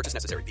 No purchase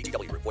necessary.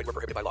 VGW. Void where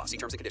prohibited by law. See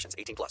terms and conditions.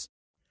 18+.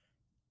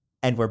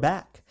 And we're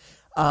back.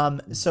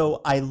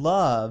 So I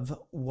love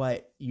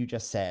what you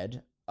just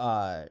said.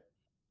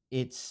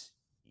 It's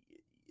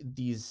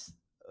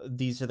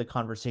these are the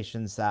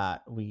conversations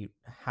that we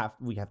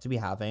have to be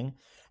having.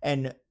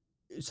 And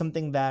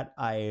something that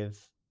I've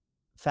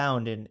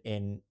found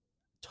in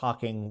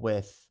talking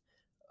with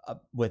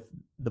with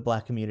the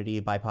Black community,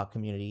 BIPOC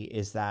community,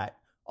 is that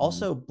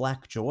also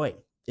Black joy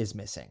is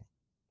missing.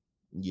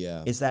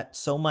 Yeah. Is that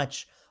so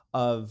much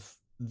of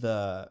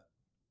the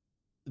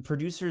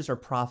producers are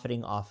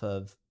profiting off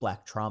of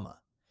Black trauma.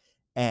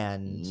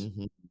 And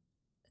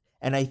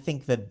I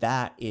think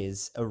that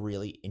is a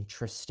really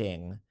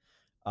interesting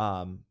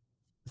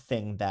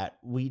thing that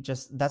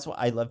that's why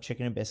I love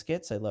Chicken and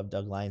Biscuits. I love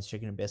Doug Lyons'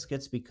 Chicken and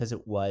Biscuits, because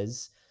it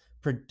was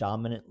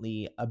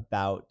predominantly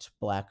about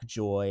Black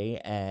joy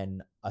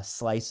and a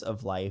slice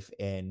of life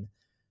in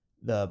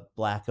the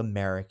Black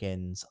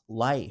American's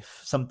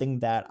life, something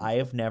that I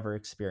have never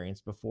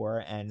experienced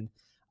before. And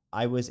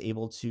I was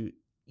able to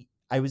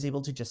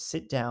just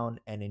sit down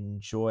and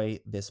enjoy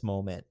this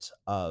moment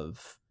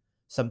of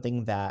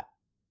something that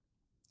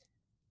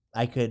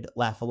I could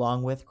laugh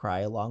along with, cry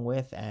along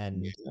with,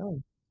 and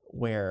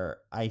where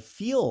I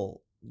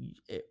feel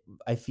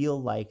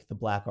like the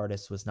Black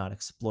artist was not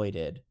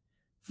exploited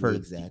for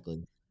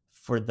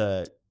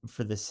the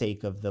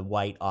sake of the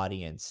white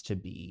audience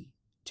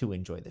to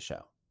enjoy the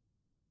show.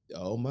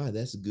 Oh my,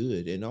 that's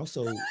good. And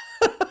also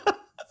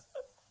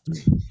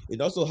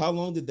how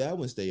long did that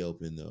one stay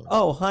open though?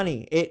 Oh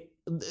honey,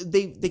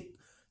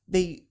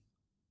 they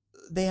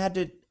had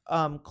to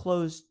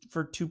close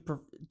for two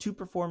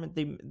performance.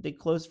 They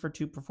closed for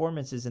 2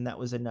 performances, and that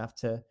was enough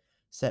to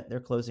set their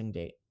closing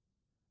date.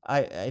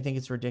 I think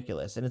it's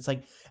ridiculous, and it's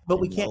like, but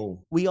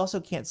we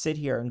also can't sit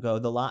here and go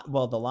the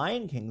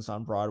Lion King's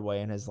on Broadway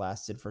and has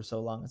lasted for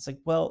so long. It's like,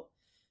 well,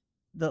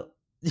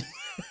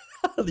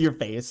 your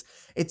face.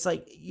 It's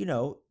like,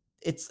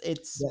 it's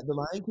the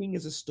Lion King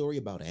is a story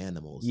about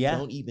animals.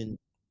 Yeah.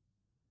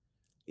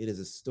 It is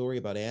a story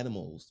about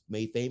animals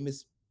made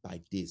famous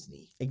by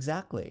Disney.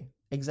 Exactly.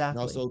 And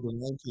also, the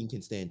Lion King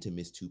can stand to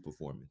miss 2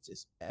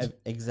 performances.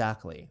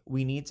 Exactly.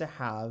 We need to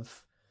have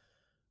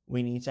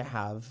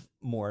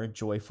more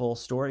joyful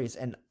stories.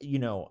 And,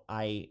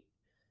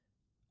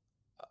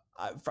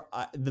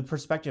 the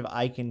perspective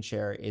I can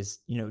share is,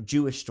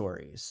 Jewish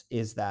stories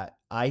is that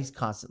I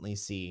constantly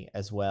see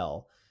as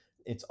well.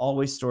 It's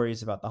always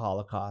stories about the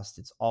Holocaust.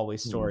 It's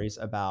always stories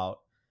about,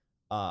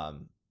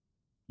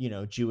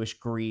 Jewish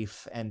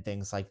grief and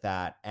things like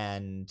that.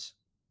 And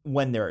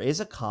when there is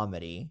a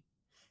comedy,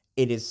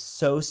 it is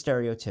so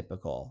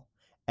stereotypical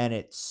and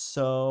it's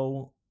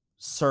so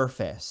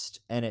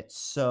surfaced and it's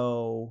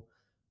so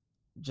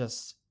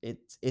just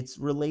it's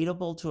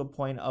relatable to a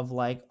point of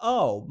like,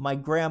 oh, my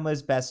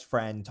grandma's best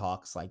friend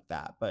talks like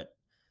that. But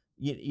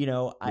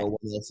no one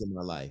else in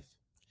my life.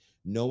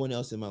 No one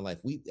else in my life.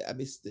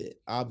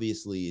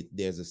 Obviously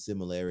there's a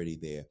similarity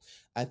there.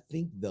 I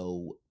think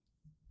though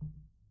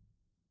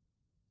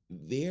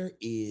there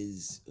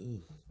is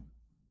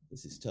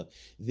this is tough.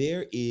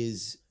 There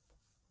is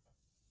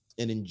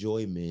an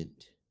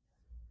enjoyment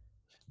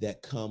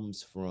that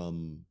comes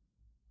from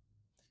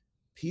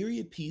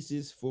period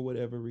pieces for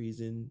whatever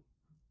reason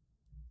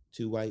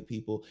to white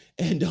people,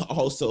 and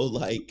also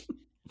like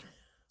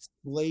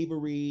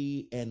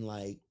slavery and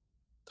like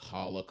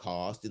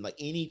Holocaust and like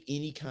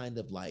any kind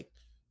of like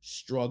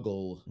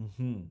struggle,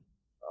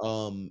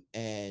 and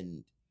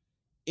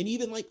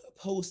even like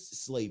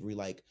post-slavery,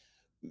 like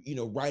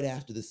right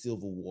after the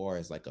Civil War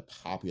is like a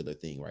popular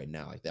thing right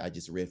now. Like that, I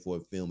just read for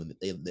a film and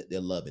they're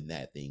loving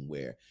that thing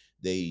where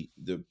the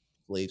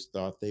slaves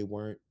thought they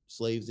weren't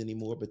slaves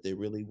anymore, but they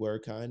really were,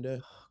 kind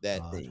of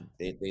that thing.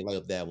 They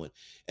love that one,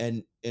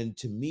 and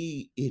to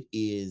me, it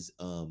is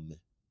a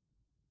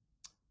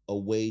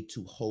way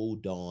to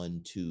hold on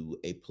to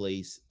a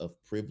place of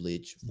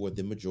privilege for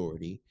the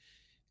majority,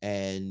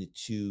 and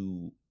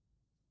to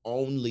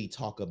only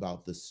talk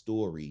about the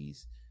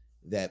stories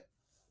that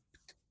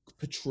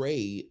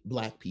portray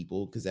Black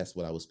people, because that's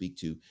what I will speak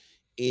to,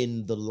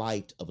 in the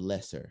light of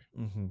lesser.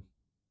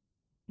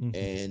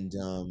 And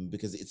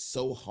because it's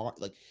so hard,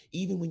 like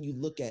even when you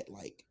look at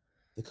like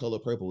The Color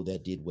Purple,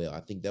 that did well. I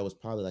think that was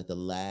probably like the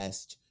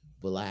last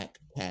Black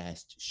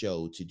cast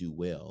show to do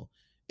well,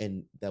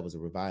 and that was a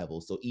revival.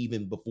 So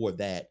even before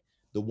that,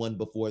 the one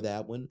before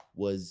that one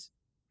was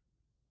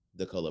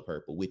The Color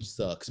Purple, which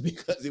sucks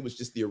because it was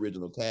just the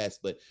original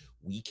cast. But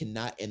we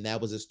cannot, and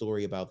that was a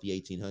story about the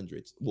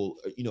 1800s, well,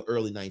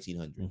 early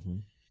 1900s,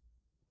 and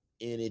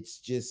it's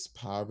just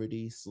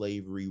poverty,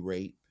 slavery,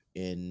 rape,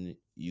 and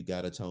you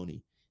got a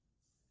Tony.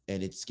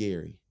 And it's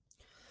scary.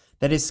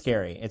 That is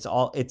scary. It's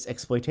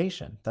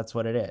exploitation. That's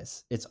what it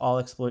is. It's all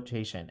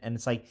exploitation. And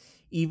it's like,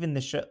 even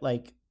the show,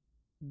 like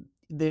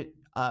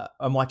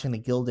I'm watching The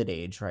Gilded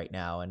Age right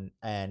now,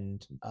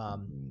 and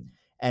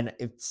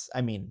it's,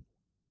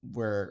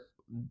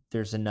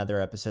 there's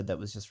another episode that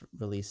was just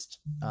released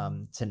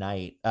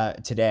today.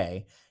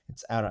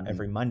 It's out on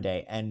every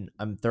Monday, and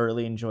I'm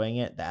thoroughly enjoying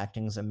it. The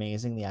acting's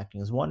amazing. The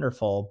acting is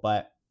wonderful,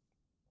 but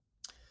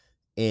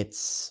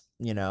it's,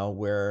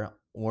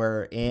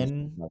 we're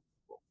in.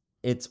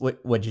 It's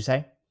what'd you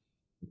say?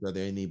 Are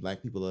there any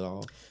Black people at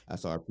all? I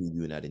saw a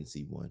preview and I didn't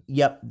see one.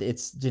 Yep,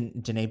 it's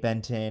Janae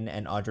Benton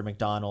and Audra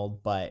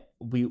McDonald, but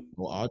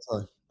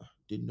Audra,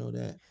 didn't know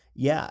that.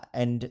 Yeah,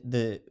 and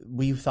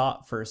we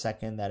thought for a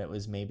second that it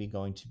was maybe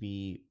going to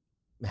be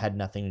had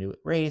nothing to do with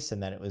race,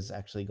 and that it was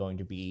actually going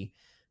to be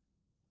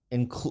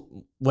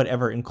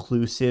whatever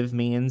inclusive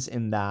means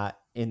in that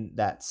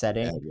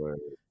setting. That word.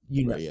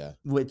 You know, Right, yeah.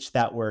 which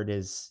that word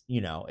is,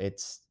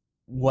 it's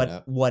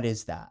what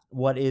is that?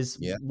 What is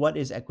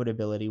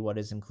equitability? What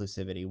is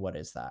inclusivity? What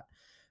is that?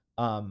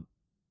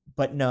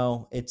 But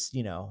no, it's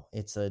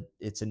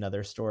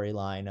another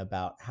storyline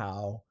about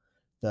how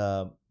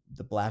the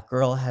Black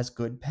girl has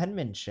good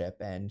penmanship,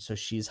 and so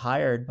she's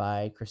hired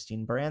by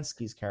Christine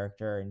Baranski's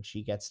character, and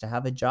she gets to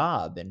have a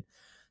job and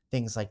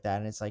things like that.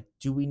 And it's like,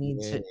 do we need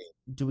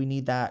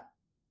that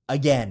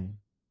again?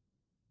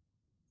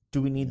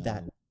 Do we need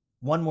that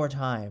one more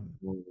time?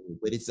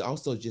 But it's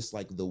also just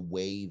like the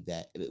way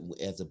that,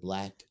 as a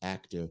Black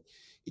actor,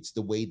 it's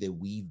the way that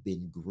we've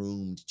been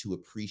groomed to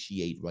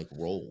appreciate like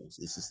roles.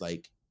 It's just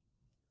like,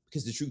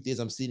 because the truth is,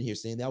 I'm sitting here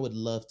saying that I would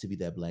love to be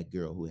that Black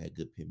girl who had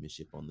good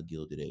penmanship on The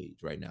Gilded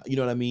Age right now. You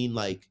know what I mean?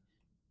 Like,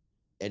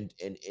 and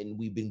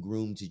we've been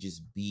groomed to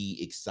just be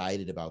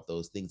excited about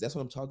those things. That's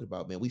what I'm talking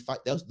about, man. We fight.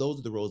 Those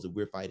are the roles that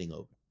we're fighting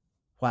over.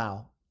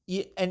 Wow.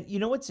 And you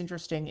know what's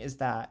interesting is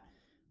that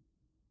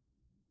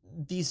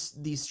these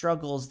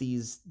struggles,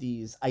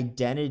 these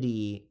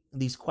identity,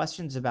 these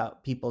questions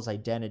about people's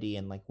identity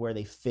and like where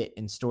they fit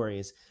in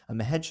stories.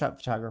 I'm a headshot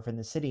photographer in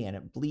the city, and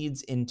it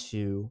bleeds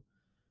into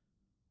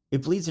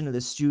the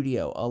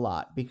studio a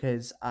lot,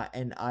 because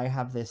I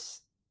have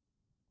this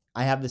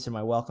in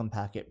my welcome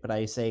packet, but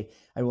I say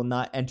I will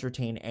not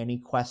entertain any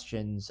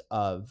questions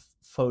of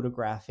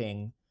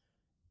photographing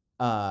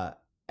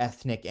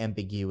ethnic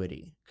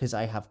ambiguity, because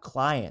I have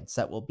clients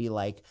that will be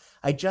like,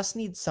 I just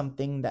need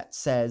something that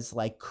says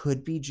like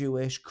could be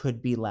Jewish,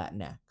 could be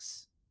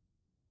Latinx.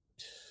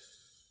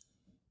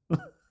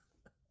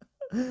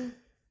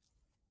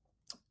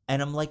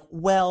 And I'm like,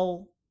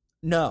 well,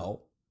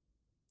 no.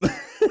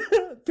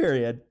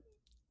 Period.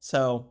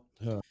 So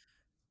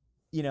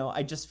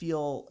I just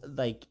feel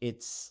like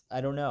it's,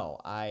 I don't know.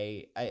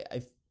 I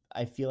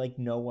feel like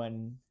no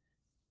one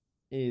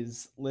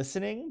is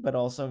listening, but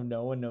also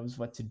no one knows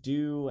what to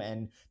do.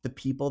 And the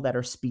people that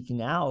are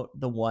speaking out,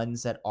 the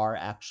ones that are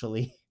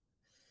actually,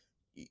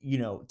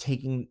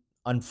 taking,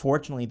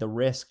 unfortunately, the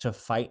risk to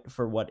fight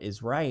for what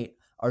is right,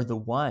 are the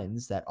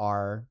ones that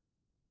are,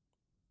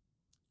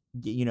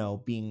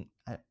 being,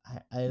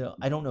 I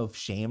don't know if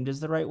shamed is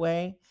the right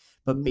way,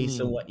 but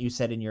based on what you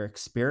said in your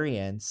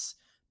experience,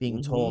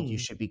 being told you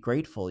should be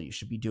grateful, you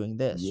should be doing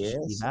this, you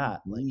should be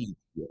that. Like,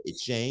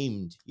 it's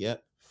shamed.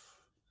 Yep.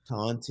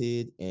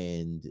 Taunted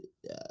and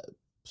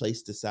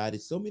placed aside.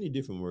 It's so many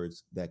different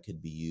words that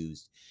could be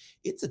used.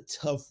 It's a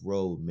tough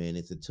road, man.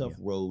 It's a tough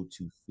road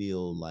to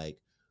feel like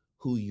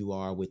who you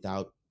are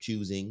without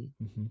choosing,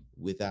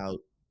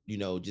 without,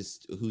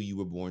 just who you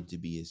were born to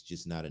be is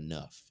just not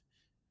enough.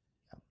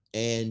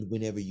 And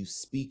whenever you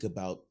speak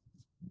about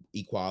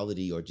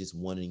equality or just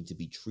wanting to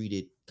be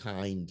treated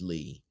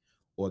kindly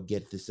or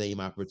get the same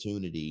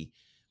opportunity,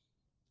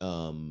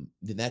 then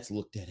that's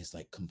looked at as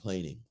like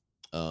complaining.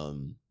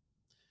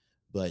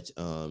 But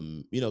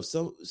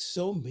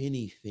so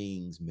many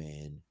things,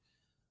 man,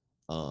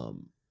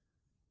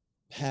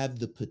 have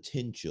the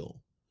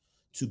potential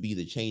to be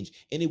the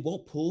change, and it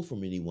won't pull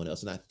from anyone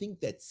else. And I think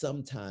that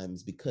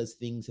sometimes, because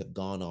things have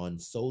gone on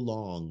so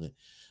long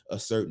a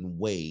certain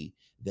way,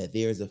 that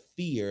there's a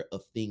fear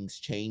of things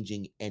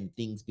changing and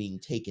things being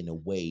taken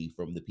away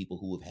from the people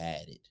who have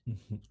had it.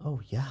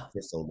 Oh yeah,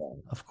 for so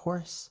long. Of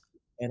course.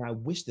 And I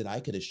wish that I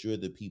could assure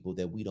the people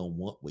that we don't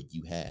want what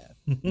you have.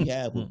 We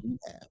have what we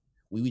have.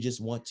 We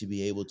just want to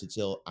be able to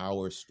tell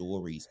our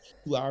stories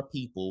to our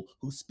people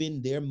who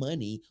spend their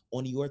money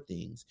on your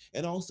things.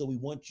 And also, we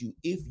want you,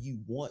 if you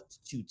want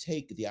to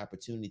take the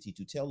opportunity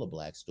to tell a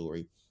Black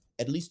story,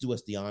 at least do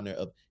us the honor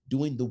of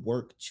doing the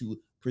work to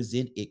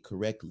present it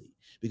correctly.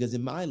 Because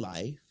in my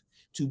life,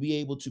 to be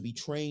able to be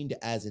trained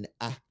as an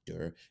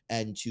actor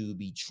and to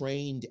be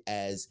trained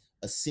as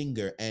a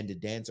singer and a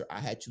dancer, I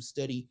had to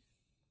study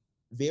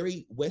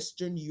very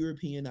Western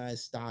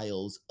Europeanized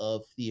styles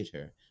of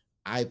theater.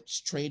 I've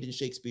trained in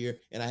Shakespeare,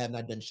 and I have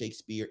not done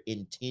Shakespeare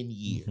in 10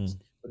 years.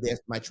 But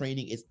my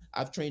training is,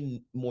 I've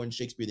trained more in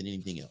Shakespeare than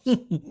anything else.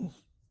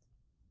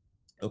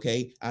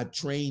 Okay, I've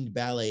trained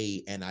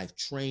ballet, and I've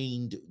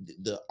trained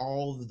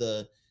all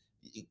the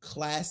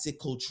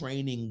classical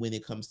training when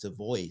it comes to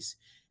voice.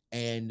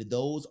 And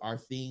those are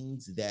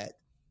things that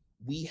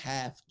we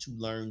have to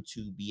learn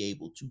to be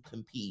able to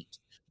compete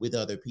with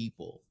other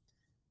people.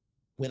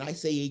 When I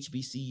say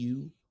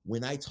HBCU,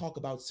 when I talk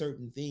about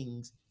certain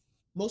things,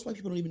 most white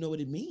people don't even know what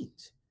it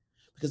means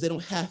because they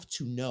don't have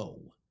to know.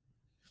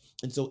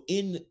 And so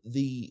in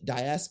the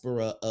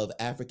diaspora of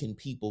African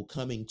people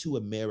coming to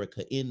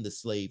America in the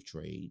slave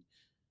trade,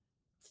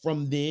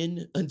 from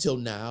then until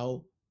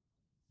now,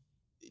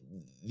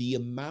 the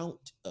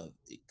amount of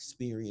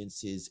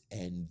experiences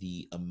and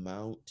the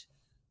amount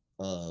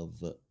of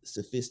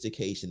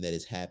sophistication that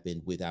has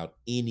happened without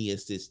any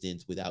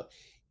assistance, without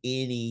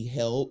any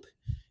help,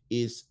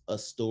 is a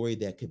story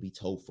that could be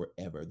told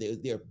forever.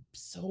 There are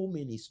so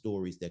many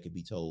stories that could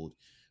be told,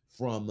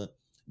 from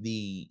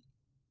the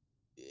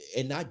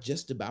and not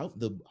just about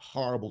the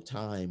horrible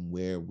time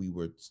where we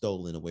were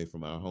stolen away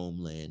from our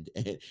homeland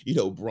and,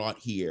 brought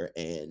here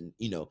and,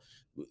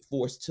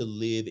 forced to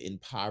live in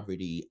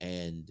poverty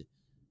and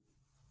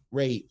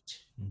raped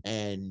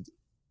and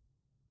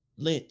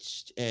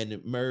lynched and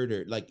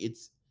murdered. Like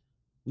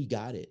we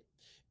got it.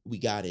 We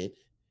got it.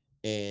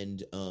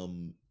 And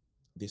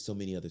there's so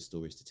many other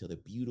stories to tell. They're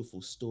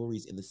beautiful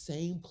stories in the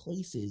same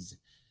places,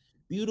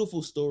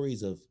 beautiful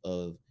stories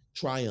of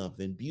triumph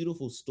and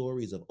beautiful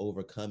stories of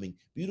overcoming,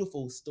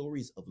 beautiful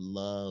stories of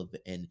love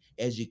and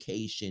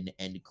education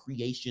and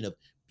creation of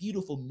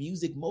beautiful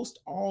music. Most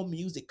all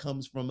music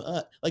comes from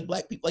us, like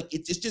Black people. Like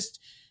it's just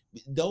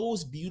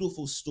those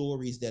beautiful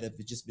stories that have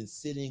just been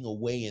sitting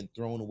away and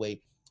thrown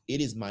away.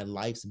 It is my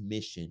life's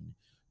mission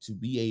to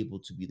be able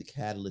to be the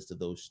catalyst of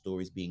those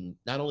stories being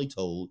not only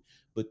told,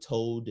 but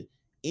told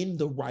in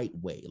the right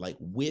way, like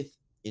with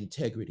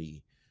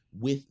integrity,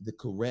 with the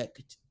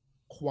correct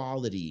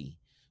quality,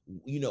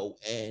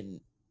 and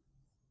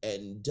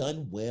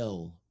done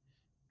well,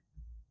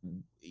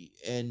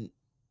 and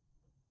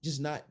just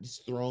not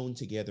just thrown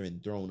together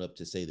and thrown up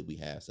to say that we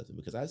have something.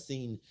 Because I've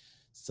seen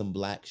some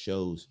Black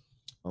shows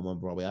on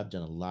Broadway. I've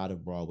done a lot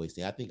of Broadway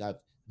things. I think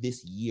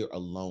this year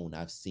alone,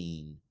 I've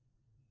seen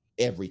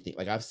everything.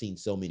 Like I've seen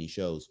so many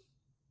shows,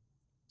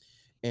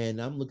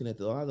 and I'm looking at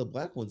a lot of the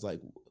Black ones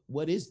like,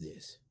 what is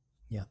this?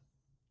 Yeah.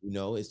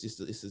 It's just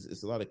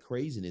it's a lot of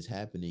craziness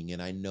happening,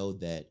 and I know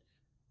that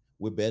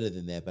we're better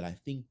than that. But I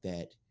think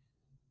that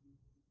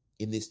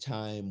in this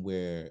time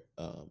where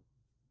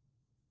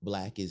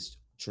Black is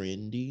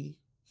trendy,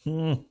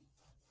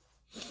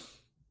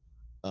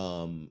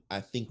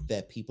 I think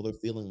that people are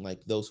feeling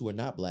like those who are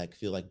not Black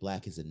feel like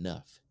Black is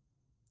enough.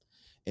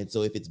 And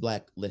so if it's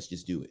Black, let's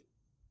just do it,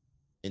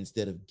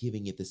 instead of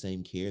giving it the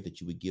same care that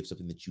you would give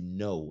something that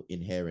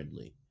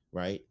inherently,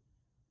 right?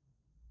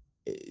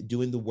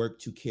 Doing the work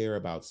to care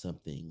about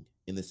something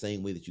in the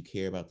same way that you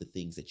care about the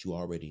things that you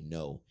already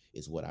know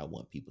is what I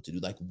want people to do,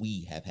 like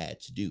we have had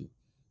to do.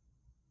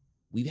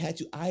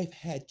 I've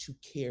had to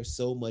care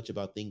so much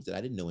about things that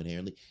I didn't know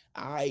inherently.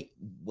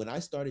 When I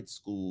started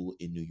school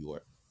in New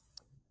York,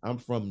 I'm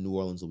from New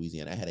Orleans,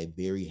 Louisiana. I had a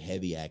very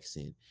heavy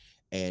accent,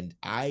 and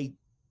I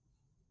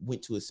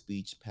went to a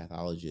speech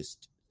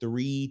pathologist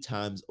 3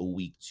 times a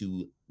week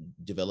to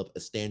develop a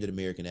standard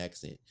American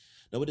accent.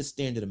 Now, what does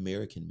standard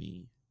American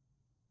mean?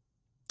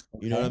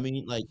 Okay. You know what I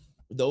mean? Like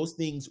those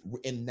things.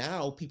 And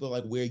now people are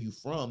like, where are you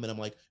from? And I'm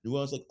like, New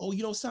Orleans. Like, oh,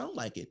 you don't sound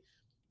like it.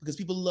 Because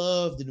people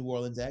love the New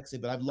Orleans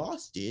accent, but I've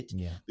lost it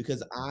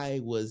because I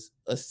was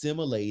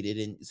assimilated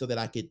and so that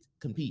I could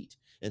compete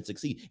and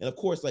succeed. And of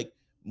course, like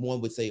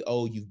one would say,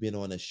 oh, you've been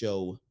on a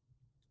show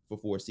for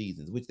 4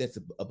 seasons, which that's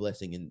a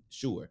blessing, and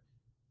sure.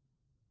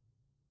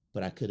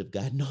 But I could have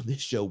gotten on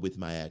this show with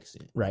my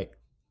accent. Right.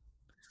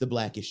 It's the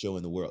Blackest show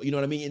in the world. You know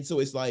what I mean? And so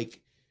it's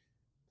like,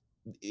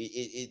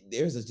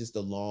 there's just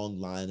a long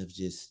line of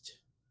just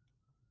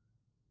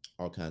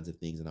all kinds of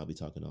things, and I'll be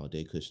talking all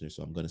day, Kushner,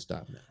 so I'm going to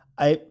stop now.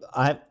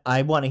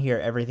 I want to hear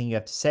everything you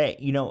have to say.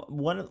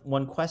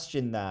 One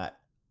question that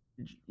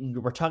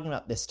we're talking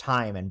about this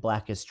time and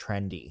Black is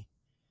trendy,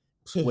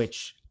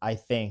 which I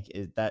think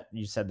is that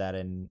you said that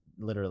and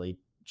literally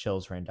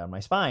chills ran down my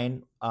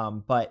spine.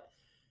 But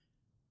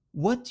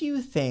what do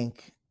you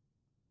think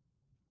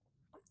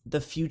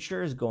the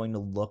future is going to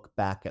look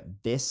back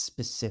at this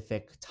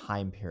specific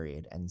time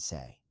period and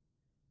say?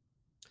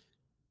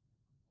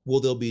 Well,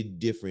 there'll be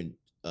different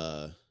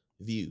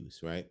views,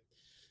 right?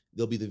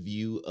 There'll be the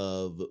view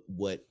of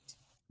what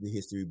the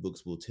history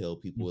books will tell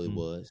people it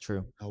was.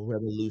 True. How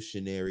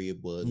revolutionary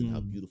it was and how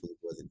beautiful it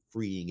was and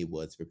freeing it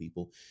was for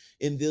people.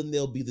 And then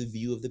there'll be the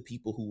view of the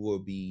people who will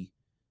be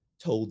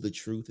told the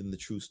truth, and the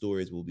true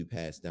stories will be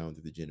passed down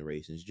through the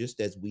generations, just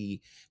as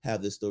we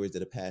have the stories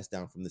that are passed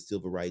down from the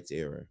civil rights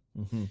era.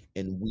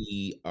 And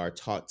we are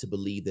taught to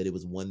believe that it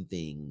was one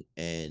thing,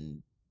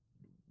 and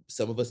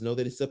some of us know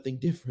that it's something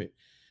different.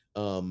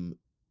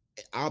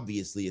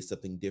 Obviously it's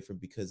something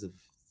different because of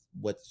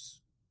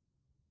what's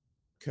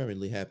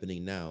currently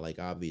happening now. Like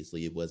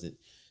obviously it wasn't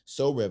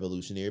so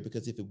revolutionary,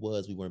 because if it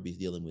was, we wouldn't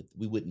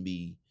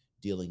be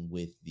dealing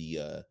with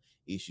the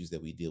issues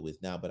that we deal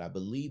with now. But I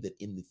believe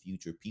that in the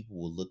future, people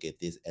will look at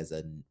this as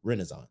a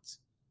renaissance,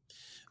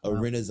 a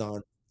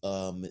renaissance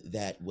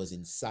that was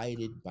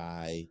incited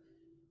by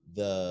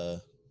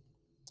the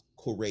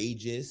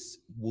courageous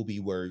will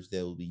be words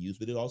that will be used,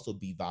 but it'll also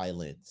be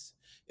violence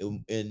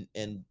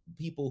and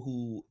people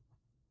who,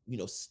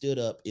 stood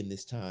up in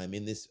this time,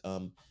 in this,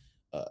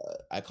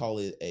 I call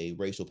it a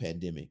racial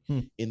pandemic.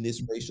 In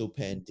this racial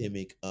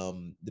pandemic,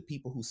 the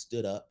people who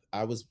stood up,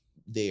 I was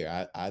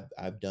there.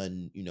 I've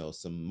done,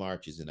 some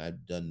marches, and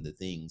I've done the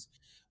things.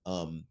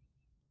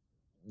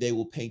 They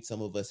will paint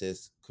some of us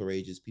as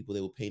courageous people.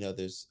 They will paint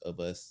others of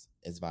us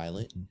as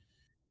violent.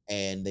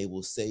 And they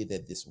will say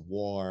that this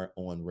war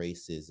on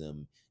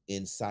racism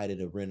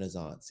incited a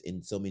renaissance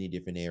in so many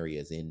different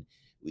areas. And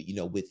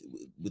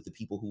with the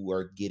people who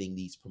are getting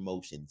these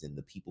promotions and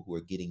the people who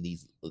are getting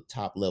these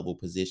top level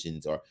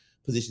positions or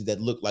positions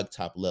that look like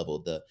top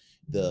level,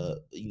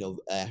 the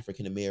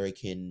African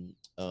American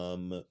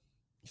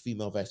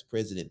female vice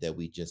president that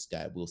we just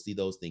got. We'll see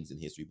those things in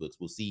history books.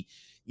 We'll see,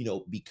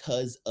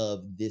 because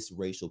of this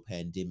racial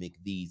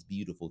pandemic, these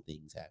beautiful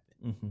things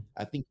happen.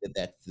 I think that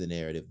that's the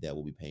narrative that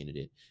will be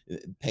painted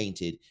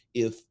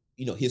if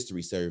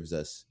history serves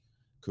us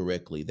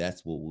correctly.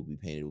 That's what will be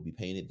painted. It will be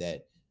painted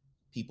that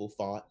people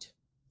fought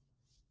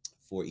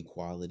for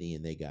equality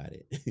and they got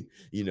it.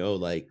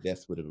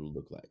 That's what it'll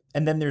look like.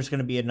 And then there's going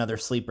to be another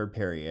sleeper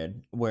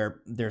period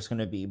where there's going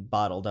to be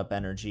bottled up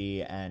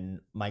energy and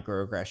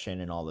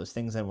microaggression and all those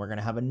things. And we're going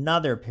to have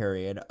another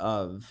period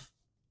of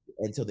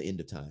until the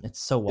end of time.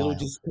 It's so wild. It'll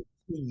just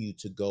continue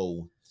to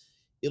go.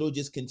 It'll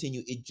just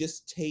continue. It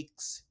just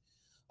takes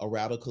a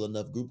radical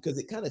enough group, because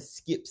it kind of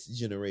skips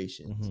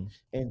generations.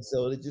 And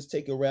so it just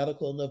take a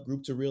radical enough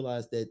group to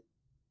realize that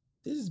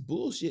this is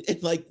bullshit. And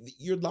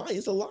you're lying.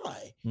 It's a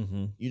lie.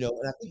 And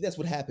I think that's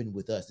what happened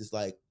with us. It's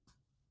like,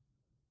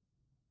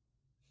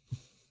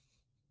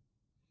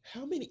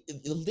 how many,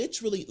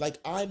 literally,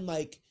 I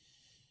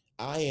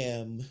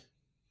am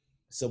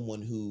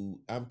someone who,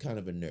 I'm kind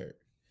of a nerd.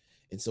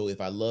 And so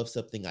if I love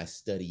something, I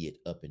study it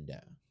up and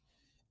down.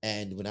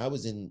 And when I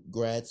was in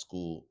grad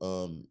school,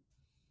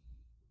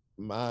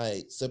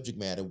 my subject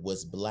matter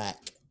was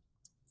Black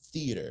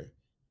theater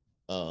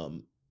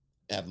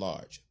at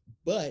large,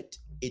 but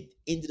it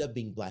ended up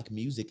being Black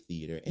music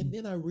theater. And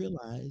then I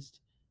realized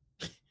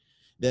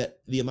that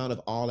the amount of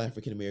all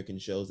African American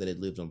shows that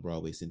had lived on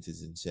Broadway since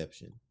its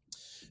inception.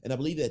 And I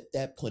believe at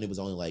that point it was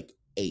only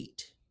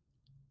 8.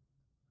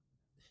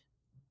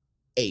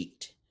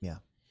 Yeah.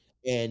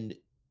 And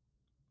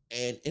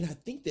I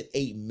think that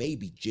 8 may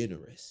be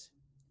generous.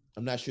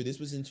 I'm not sure. This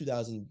was in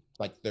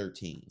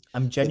 2013.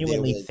 I'm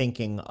genuinely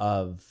thinking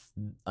of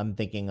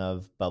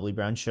Bubbly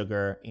Brown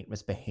Sugar, Ain't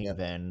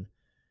Misbehavin',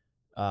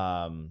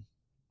 Cabin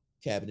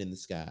in the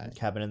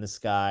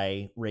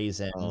Sky,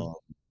 Raisin,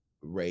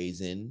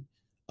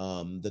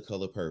 The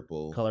Color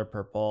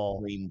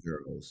Purple, Dream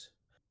Girls,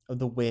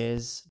 The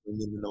Wiz,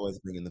 Bringing the Noise,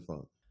 Bringing the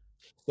Funk.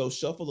 So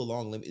Shuffle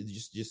Along,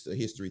 it's just a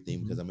history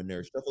theme because I'm a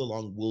nerd. Shuffle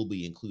Along will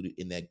be included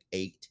in that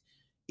 8.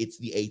 It's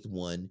the 8th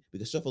one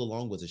because Shuffle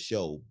Along was a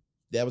show.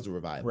 That was a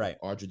revival. Right.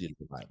 Audra did a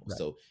revival. Right.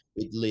 So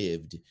it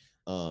lived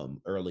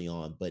early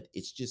on, but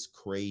it's just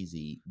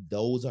crazy.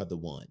 Those are the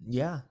ones.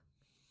 Yeah.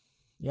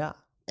 Yeah.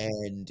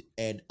 And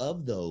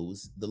of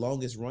those, the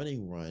longest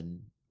running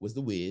run was The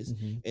Wiz,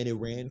 and it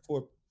ran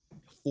for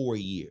 4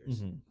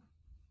 years.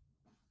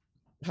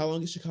 How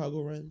long does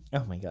Chicago run?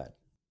 Oh my God.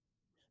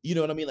 You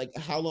know what I mean?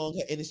 How long?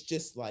 And it's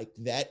just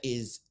that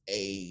is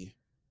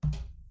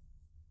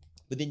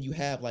but then you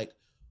have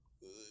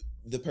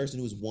the person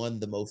who's won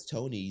the most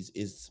Tonys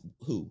is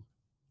who?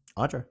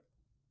 Audra.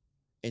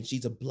 And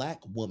she's a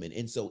Black woman.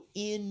 And so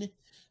in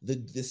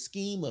the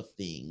scheme of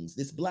things,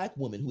 this Black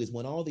woman who has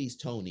won all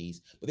these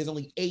Tonys, but there's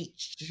only 8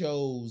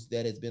 shows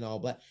that has been all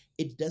Black.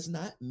 It does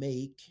not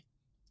make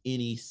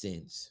any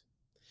sense.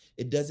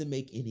 It doesn't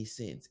make any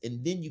sense.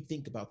 And then you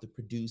think about the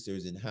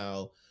producers and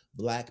how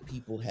Black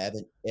people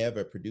haven't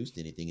ever produced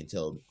anything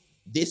until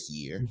this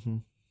year,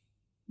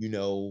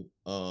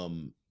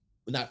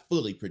 not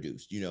fully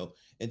produced,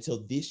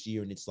 until this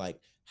year. And it's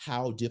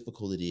how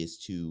difficult it is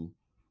to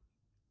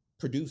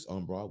produce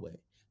on Broadway,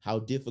 how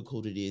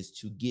difficult it is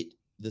to get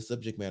the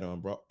subject matter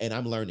on Broadway. And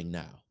I'm learning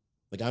now,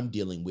 I'm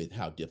dealing with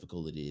how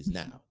difficult it is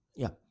now.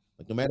 Yeah.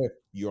 No matter if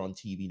you're on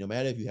TV, no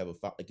matter if you have a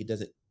it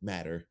doesn't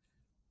matter.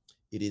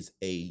 It is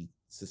a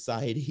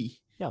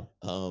society. Yeah.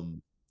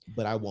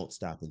 But I won't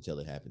stop until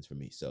it happens for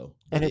me. So,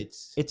 and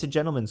it's a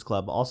gentleman's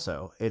club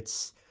also.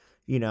 It's,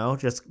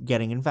 just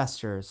getting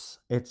investors.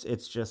 It's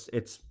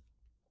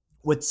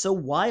what's so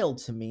wild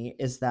to me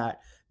is that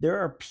there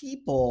are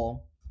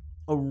people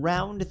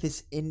around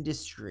this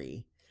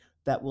industry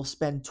that will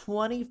spend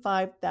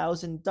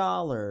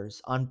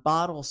 $25,000 on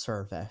bottle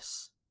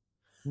service,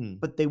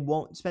 but they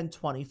won't spend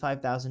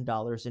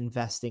 $25,000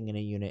 investing in a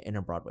unit in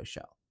a Broadway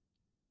show.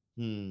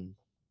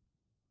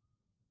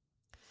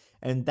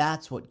 And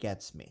that's what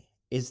gets me,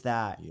 is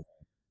that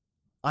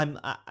I'm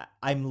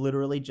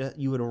literally just,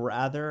 you would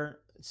rather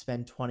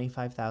spend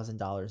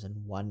 $25,000 in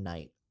one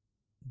night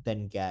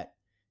than get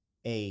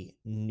a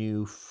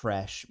new,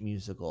 fresh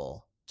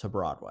musical to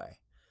Broadway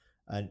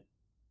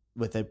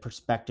with a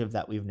perspective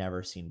that we've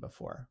never seen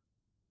before.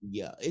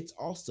 Yeah, it's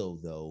also,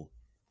 though,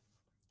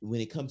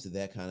 when it comes to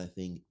that kind of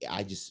thing,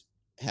 I just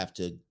have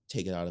to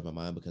take it out of my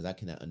mind because I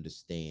cannot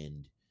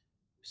understand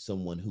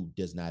someone who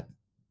does not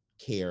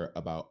care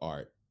about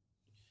art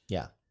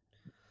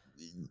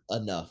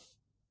enough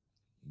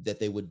that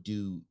they would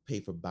pay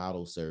for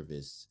bottle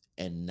service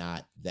and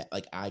not that.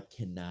 I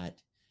cannot.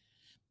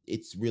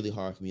 It's really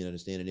hard for me to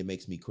understand, and it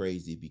makes me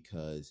crazy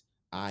because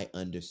I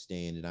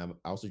understand, and I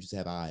also just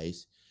have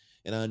eyes,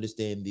 and I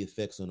understand the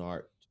effects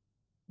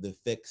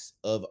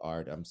of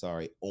art on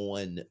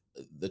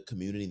the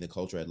community and the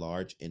culture at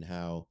large, and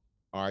how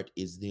art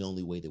is the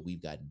only way that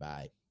we've gotten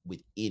by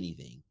with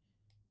anything.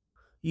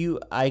 No,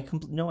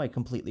 I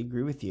completely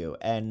agree with you.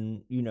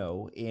 And,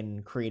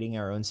 in creating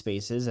our own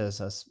spaces as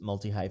us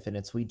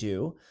multi-hyphenates, we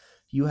do.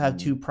 You have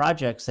two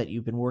projects that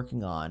you've been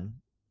working on.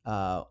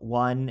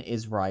 One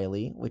is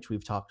Riley, which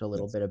we've talked a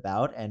little bit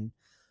about. And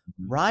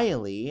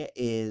Riley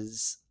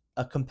is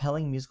a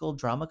compelling musical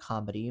drama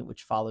comedy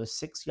which follows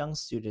 6 young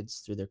students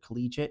through their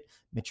collegiate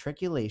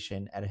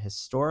matriculation at a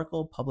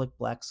historical public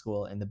black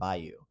school in the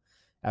Bayou.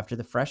 After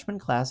the freshman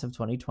class of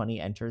 2020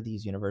 enter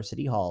these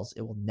university halls,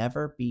 it will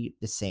never be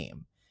the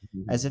same.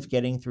 As if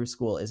getting through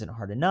school isn't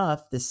hard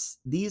enough,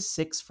 these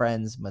 6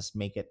 friends must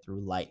make it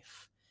through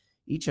life.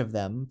 Each of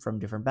them from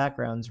different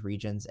backgrounds,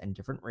 regions, and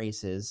different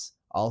races,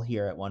 all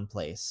here at one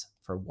place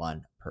for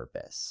one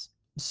purpose.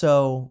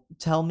 So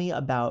tell me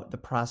about the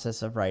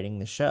process of writing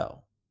the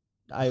show.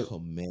 Oh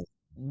man.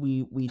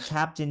 We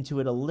tapped into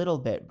it a little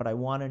bit, but I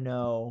want to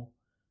know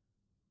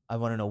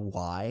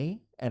why,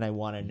 and I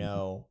want to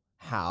know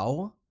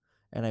how,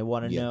 and I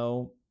want to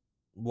know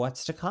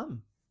what's to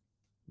come.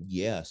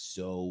 Yeah,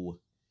 so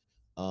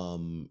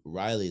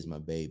Riley is my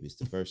baby. It's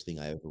the first thing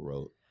I ever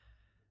wrote.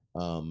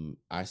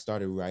 I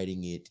started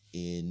writing it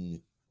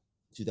in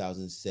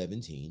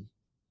 2017,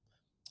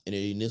 and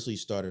it initially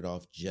started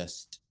off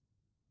just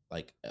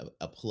like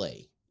a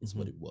play is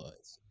what it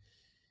was.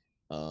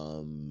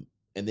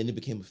 And then it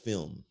became a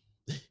film.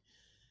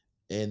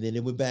 And then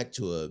it went back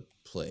to a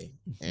play.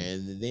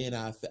 And then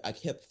I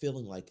kept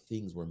feeling like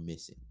things were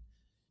missing.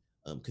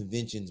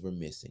 Conventions were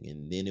missing,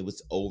 and then it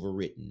was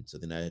overwritten. So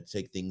then I had to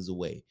take things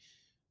away.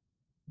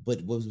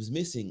 But what was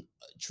missing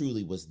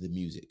truly was the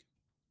music.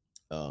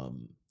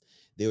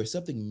 There was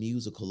something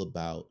musical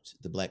about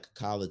the Black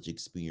college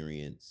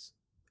experience,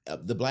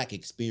 the Black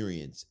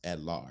experience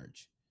at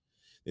large.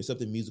 There's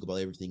something musical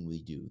about everything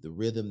we do. The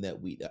rhythm that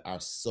our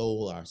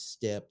soul, our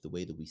step, the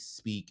way that we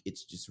speak,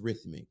 it's just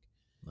rhythmic.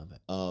 Love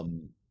it.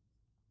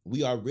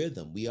 We are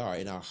rhythm. We are,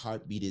 and our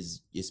heartbeat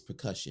is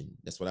percussion.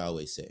 That's what I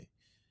always say.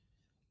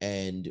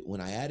 And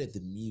when I added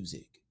the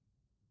music,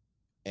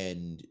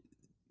 and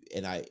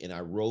I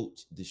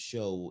wrote the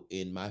show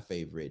in my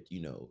favorite,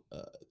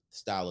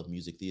 style of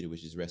music theater,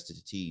 which is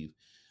recitative,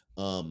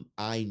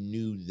 I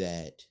knew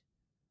that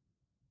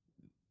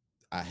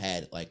I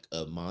had like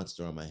a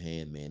monster on my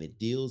hand, man. It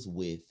deals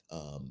with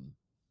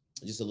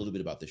just a little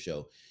bit about the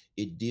show.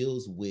 It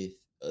deals with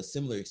a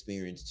similar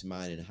experience to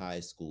mine in high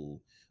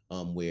school,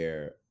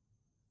 where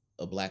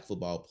a Black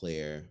football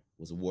player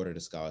was awarded a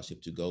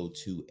scholarship to go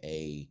to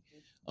a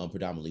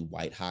predominantly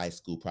white high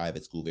school,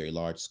 private school, very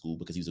large school,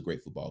 because he was a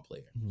great football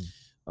player.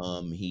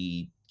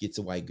 He gets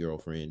a white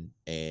girlfriend,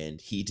 and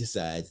he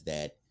decides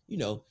that,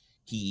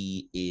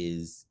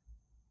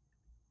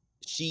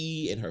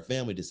 she and her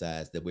family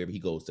decides that wherever he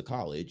goes to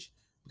college,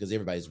 because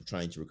everybody's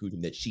trying to recruit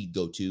him, that she'd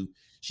go to,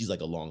 she's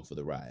like along for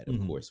the ride.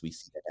 Of course, we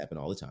see that happen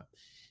all the time.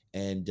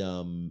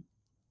 And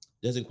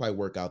doesn't quite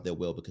work out that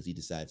well, because he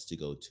decides to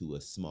go to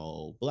a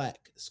small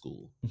Black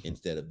school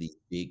instead of the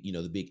big,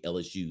 the big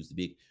LSUs, the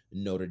big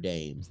Notre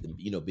Dames,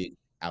 the big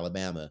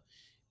Alabama.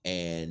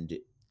 And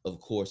of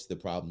course, the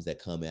problems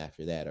that come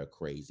after that are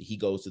crazy. He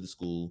goes to the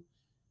school,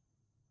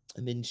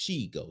 and then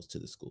she goes to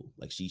the school.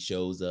 Like, she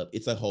shows up.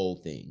 It's a whole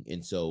thing.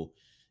 And so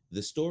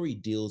the story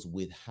deals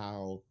with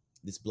how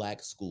this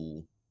Black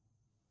school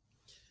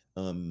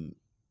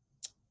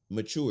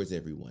matures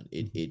everyone.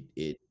 It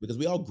because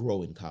we all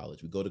grow in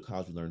college. We go to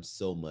college, we learn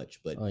so much,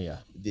 but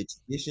the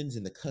traditions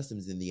and the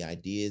customs and the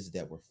ideas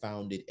that were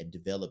founded and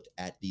developed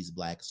at these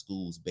Black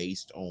schools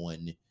based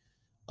on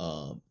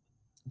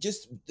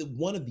just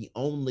one of the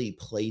only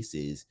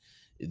places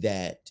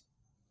that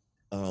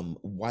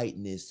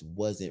whiteness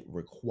wasn't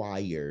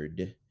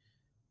required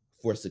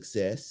for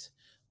success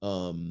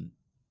in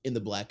the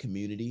Black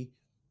community.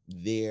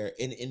 There,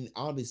 and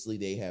obviously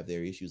they have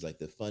their issues, like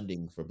the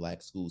funding for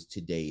Black schools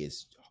today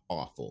is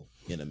awful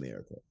in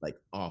America, like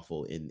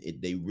awful, and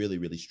they really,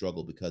 really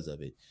struggle because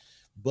of it.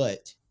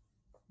 But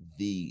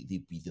the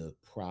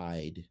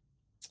pride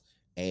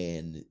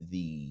and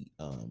the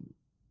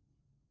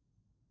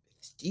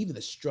even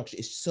the structure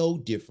is so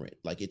different.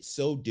 Like, it's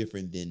so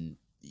different than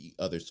the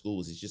other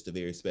schools. It's just a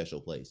very special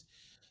place.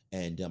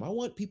 And I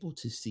want people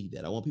to see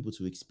that. I want people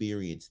to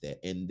experience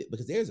that. And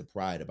because there's a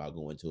pride about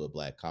going to a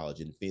Black college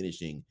and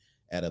finishing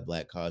at a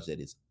Black college that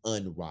is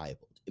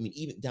unrivaled. I mean,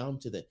 even down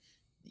to the,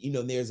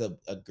 there's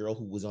a girl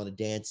who was on a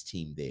dance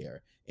team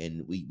there,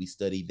 and we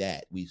studied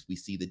that. We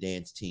see the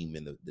dance team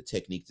and the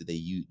techniques that they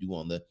do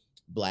on the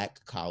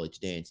Black college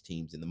dance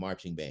teams and the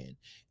marching band,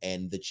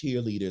 and the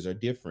cheerleaders are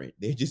different.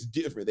 They're just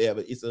different.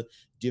 It's a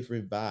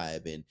different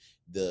vibe, and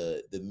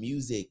the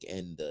music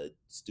and the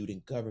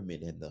student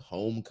government and the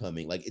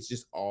homecoming, like, it's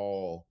just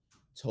all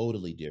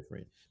totally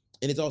different.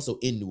 And it's also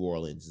in New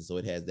Orleans, and so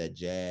it has that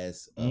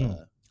jazz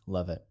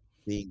love it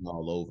thing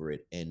all over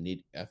it. And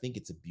I think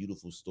it's a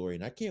beautiful story,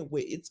 and I can't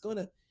wait.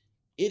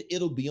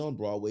 It'll be on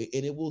Broadway,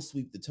 and it will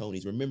sweep the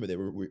Tonys. Remember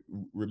that.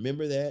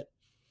 Remember that.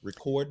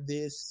 Record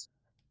this.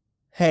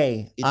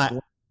 Hey, I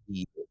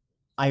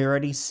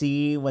already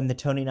see when the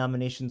Tony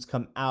nominations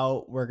come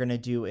out, we're going to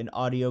do an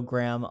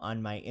audiogram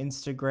on my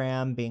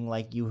Instagram being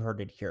like, you heard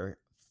it here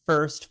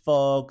first,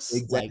 folks.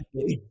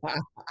 Exactly.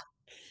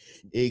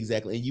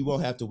 Exactly. And you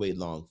won't have to wait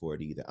long for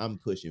it either. I'm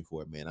pushing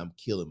for it, man. I'm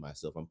killing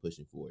myself. I'm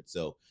pushing for it.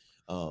 So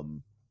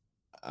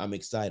I'm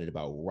excited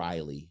about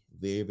Riley.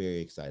 Very, very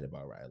excited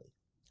about Riley.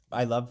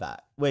 I love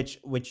that. Which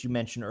you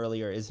mentioned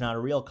earlier is not a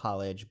real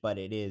college, but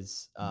it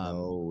is.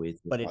 No,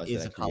 it's but it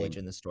is a college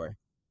in the story.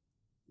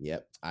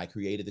 Yep, I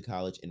created the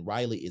college, and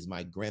Riley is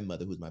my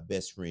grandmother, who's my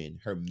best friend.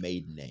 Her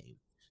maiden name.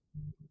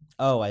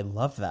 Oh, I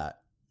love that.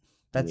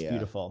 That's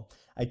beautiful.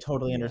 I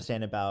totally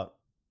understand about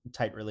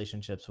tight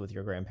relationships with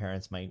your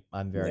grandparents.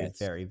 I'm very,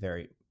 very,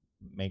 very.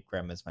 My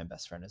grandma's my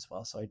best friend as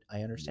well, so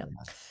I understand.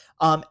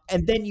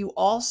 And then you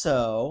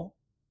also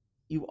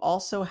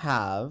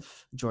have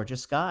Georgia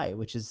Sky,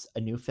 which is a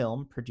new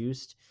film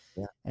produced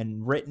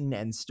and written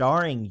and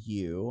starring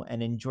you.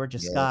 And in Georgia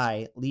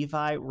Sky,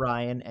 Levi,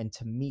 Ryan, and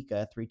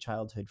Tamika, 3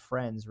 childhood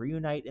friends,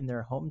 reunite in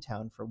their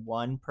hometown for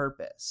one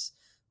purpose,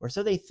 or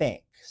so they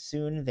think.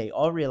 Soon they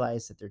all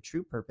realize that their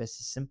true purpose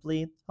is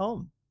simply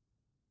home.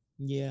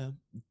 Yeah.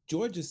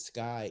 Georgia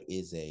Sky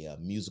is a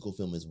musical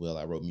film as well.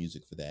 I wrote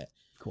music for that.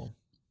 Cool.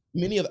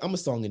 I'm a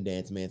song and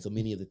dance man, so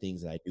many of the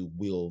things that I do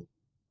will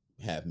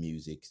have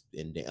music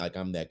and like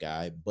I'm that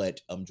guy.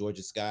 But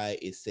Georgia Sky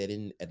is set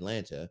in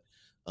Atlanta,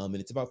 and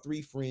it's about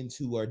 3 friends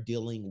who are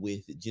dealing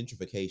with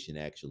gentrification,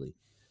 actually,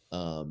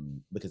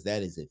 because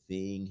that is a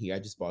thing here. I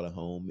just bought a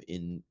home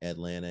in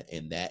Atlanta,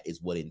 and that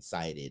is what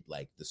incited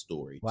like the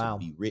story to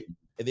be written.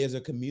 There's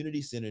a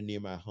community center near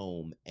my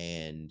home,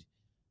 and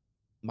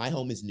my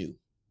home is new,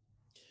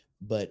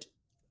 but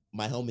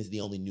my home is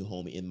the only new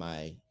home in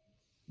my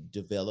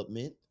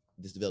development.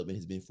 This development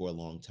has been for a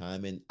long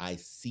time, and I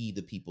see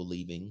the people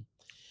leaving,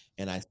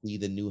 and I see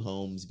the new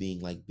homes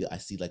being I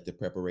see like the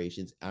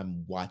preparations.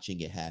 I'm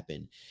watching it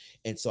happen.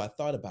 And so I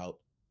thought about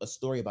a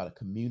story about a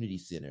community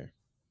center,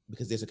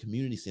 because there's a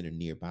community center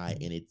nearby,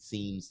 and it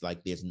seems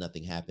like there's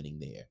nothing happening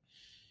there.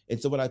 And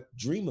so what I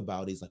dream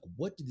about is like,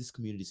 what did this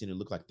community center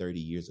look like 30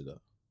 years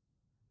ago?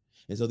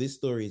 And so this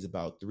story is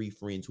about 3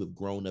 friends who have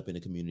grown up in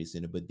a community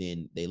center, but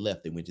then they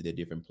left. They went to their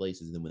different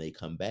places. And then when they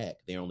come back,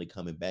 they're only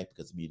coming back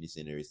because the community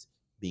center is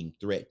being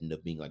threatened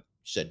of being like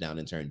shut down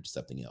and turned into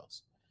something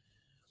else.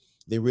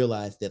 They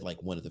realize that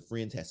like one of the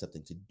friends has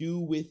something to do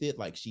with it.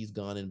 Like she's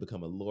gone and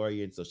become a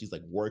lawyer. And so she's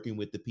like working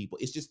with the people.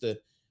 It's just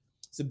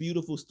it's a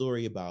beautiful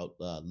story about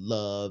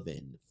love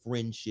and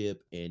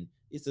friendship. And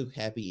it's a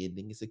happy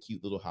ending. It's a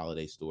cute little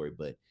holiday story.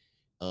 But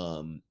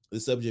the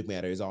subject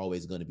matter is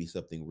always going to be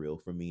something real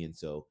for me. And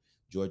so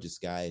Georgia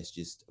Sky is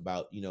just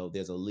about,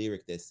 there's a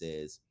lyric that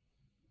says,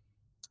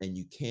 and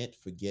you can't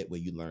forget where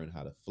you learn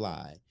how to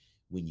fly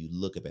when you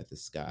look up at the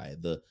sky.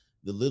 The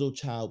little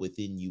child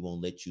within you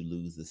won't let you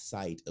lose the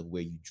sight of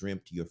where you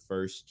dreamt your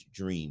first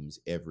dreams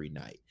every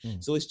night.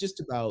 So it's just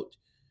about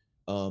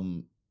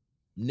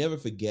never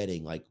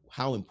forgetting like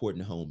how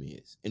important home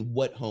is and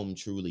what home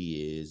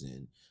truly is.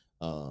 And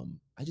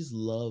I just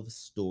love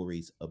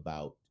stories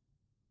about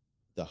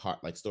the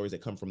heart, like stories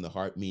that come from the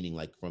heart, meaning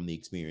like from the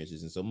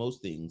experiences. And so most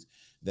things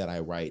that I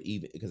write,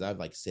 even because I've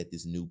like set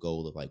this new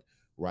goal of like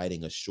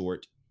writing a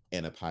short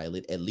and a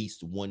pilot, at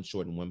least one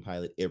short and one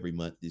pilot every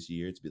month this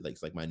year.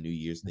 It's like my New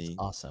Year's thing. That's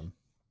awesome.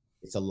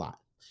 It's a lot.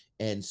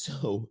 And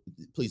so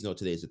please note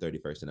today is the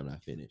 31st and I'm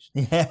not finished.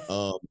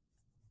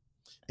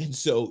 And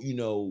so,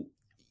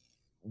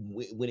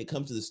 when it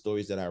comes to the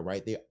stories that I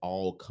write, they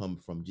all come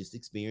from just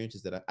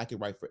experiences that I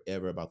could write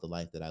forever about the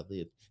life that I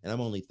lived. And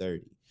I'm only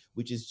 30,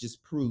 which is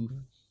just proof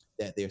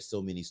that there's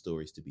so many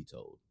stories to be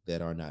told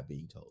that are not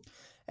being told.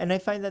 And I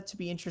find that to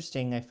be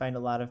interesting. I find a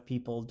lot of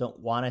people don't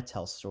want to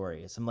tell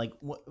stories. I'm like,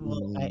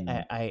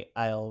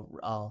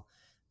 I'll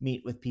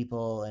meet with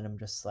people and I'm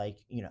just like,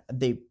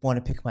 they want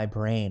to pick my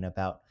brain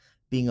about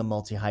being a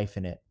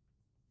multi-hyphenate.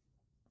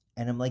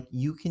 And I'm like,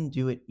 you can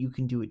do it. You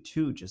can do it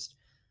too. Just,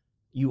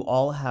 you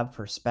all have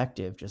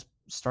perspective. Just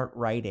start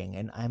writing.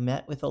 And I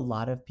met with a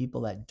lot of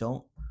people that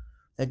don't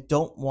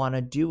want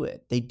to do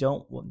it. They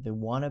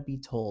want to be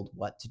told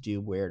what to do,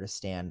 where to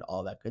stand,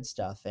 all that good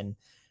stuff. And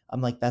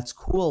I'm like, that's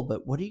cool,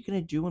 but what are you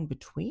going to do in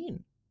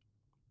between?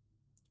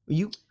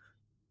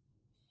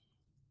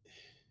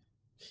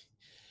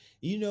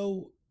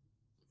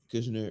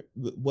 Kushner,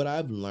 what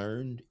I've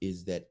learned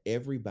is that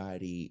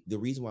the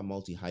reason why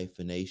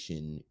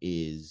multi-hyphenation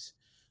is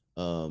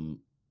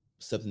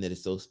something that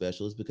is so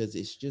special is because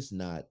it's just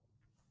not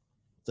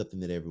something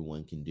that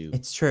everyone can do.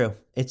 It's true.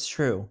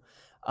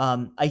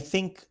 I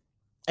think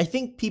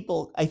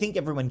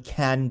everyone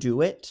can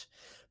do it,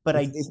 but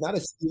it's not a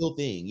skill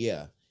thing.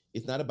 Yeah.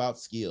 It's not about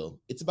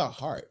skill. It's about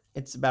heart.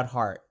 It's about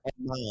heart and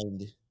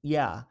mind.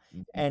 Yeah.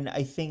 Mm-hmm. And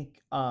I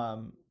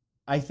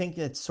think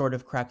it's sort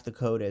of cracked the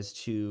code as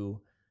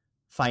to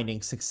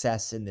finding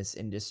success in this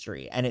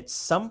industry. And it's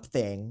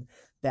something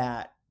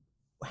that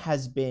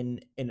has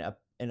been an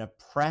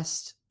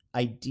oppressed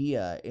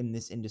idea in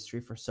this industry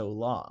for so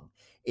long.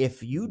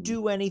 If you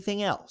do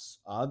anything else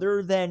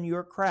other than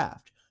your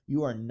craft,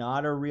 you are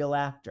not a real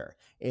actor.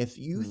 If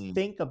you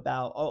think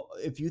about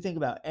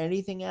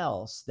anything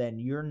else, then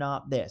you're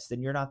not this,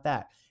 then you're not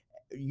that.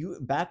 you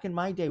back in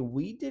my day,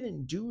 we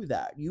didn't do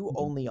that. You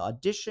only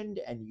auditioned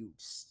and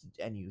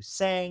you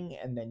sang,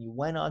 and then you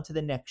went on to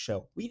the next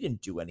show. We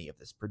didn't do any of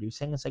this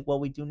producing. It's like, well,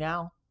 we do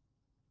now.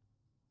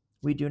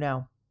 We do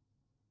now.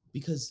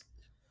 Because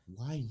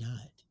why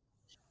not?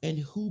 And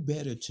who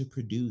better to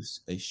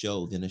produce a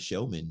show than a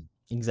showman?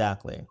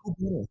 Exactly. Who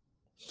better?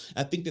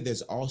 I think that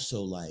there's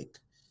also like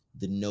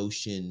the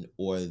notion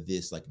or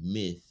this like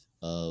myth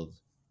of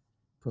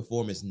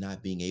performers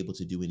not being able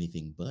to do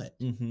anything but.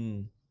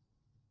 Mm-hmm.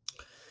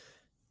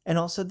 And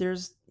also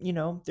there's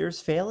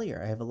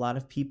failure. I have a lot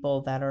of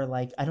people that are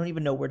like, I don't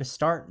even know where to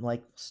start. I'm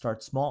like,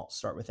 start small,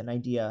 start with an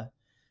idea,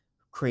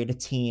 create a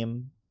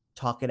team,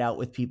 talk it out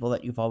with people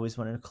that you've always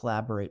wanted to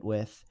collaborate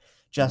with.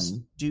 Just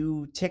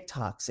do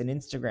TikToks and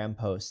Instagram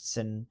posts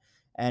and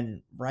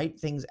write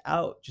things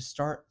out. Just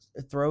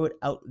throw it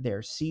out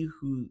there. See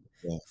who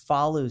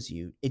follows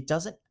you.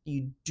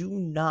 You do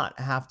not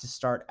have to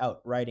start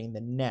out writing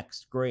the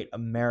next great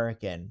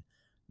American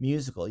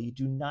musical. You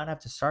do not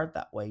have to start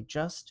that way.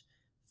 Just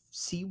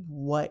see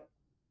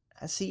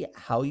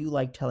how you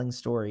like telling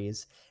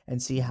stories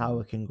and see how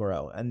it can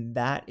grow. And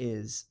that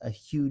is a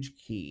huge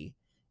key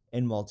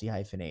in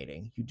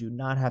multi-hyphenating. You do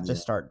not have to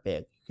start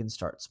big. You can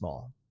start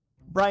small.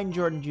 Brian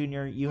Jordan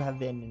Jr., you have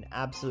been an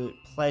absolute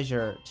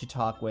pleasure to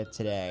talk with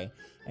today,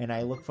 and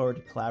I look forward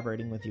to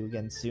collaborating with you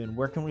again soon.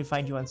 Where can we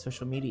find you on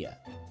social media?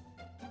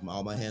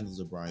 All my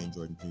handles are Brian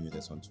Jordan Jr.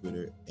 That's on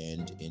Twitter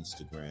and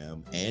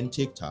Instagram and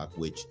TikTok,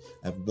 which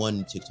I have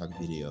one TikTok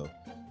video.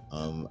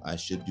 I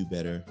should do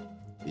better.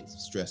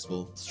 It's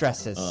stressful.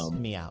 Stresses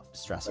me out.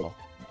 Stressful.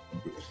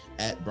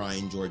 At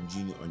Brian Jordan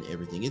Jr. on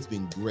everything. It's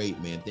been great,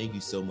 man. Thank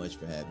you so much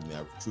for having me.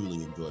 I've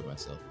truly enjoyed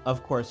myself.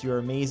 Of course, you're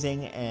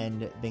amazing,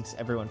 and thanks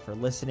everyone for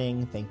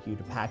listening. Thank you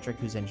to Patrick,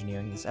 who's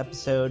engineering this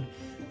episode.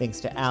 Thanks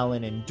to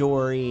Alan and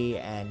Dory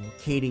and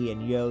Katie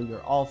and Yo.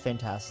 You're all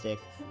fantastic.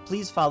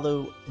 Please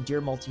follow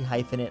Dear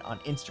Multi-Hyphenate on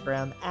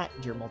Instagram at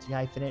Dear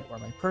Multi-Hyphenate, or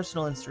my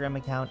personal Instagram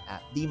account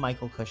at The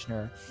Michael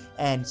Kushner,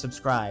 and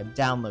subscribe,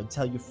 download,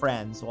 tell your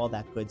friends, all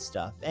that good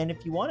stuff. And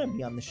if you want to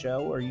be on the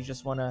show, or you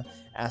just want to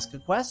ask a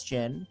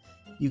question,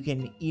 you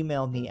can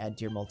email me at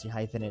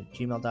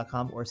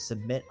dearmultihyphenate@gmail.com or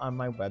submit on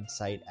my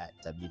website at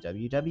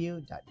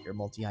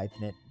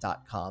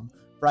www.dearmultihyphenate.com.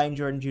 Brian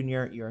Jordan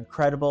Jr., you're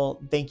incredible.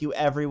 Thank you,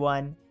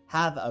 everyone.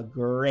 Have a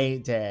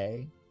great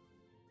day.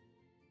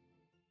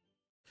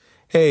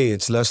 Hey,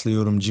 it's Leslie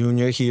Odom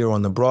Jr. here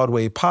on the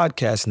Broadway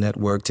Podcast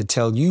Network to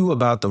tell you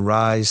about the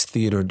Rise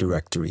Theater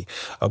Directory,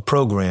 a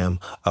program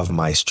of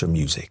Maestro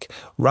Music.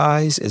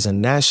 Rise is a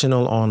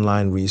national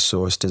online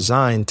resource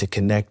designed to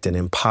connect and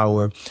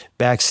empower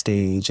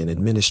backstage and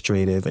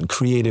administrative and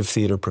creative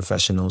theater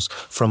professionals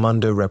from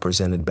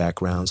underrepresented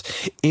backgrounds.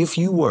 If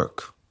you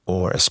work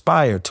or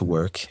aspire to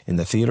work in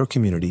the theater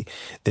community,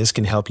 this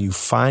can help you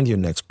find your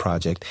next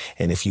project.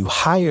 And if you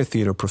hire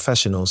theater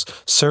professionals,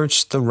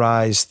 search the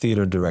Rise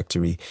Theater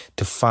Directory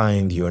to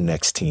find your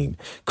next team.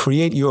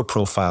 Create your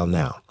profile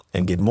now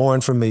and get more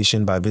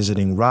information by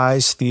visiting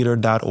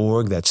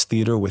risetheater.org. That's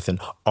theater with an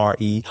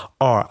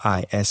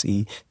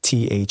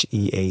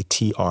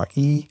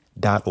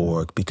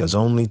RERISETHEATRE.org, because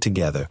only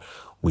together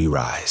we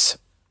rise.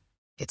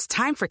 It's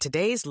time for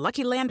today's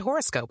Lucky Land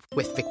horoscope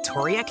with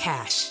Victoria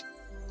Cash.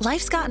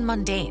 Life's gotten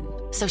mundane,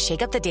 so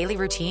shake up the daily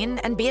routine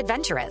and be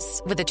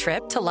adventurous with a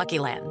trip to Lucky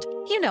Land.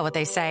 You know what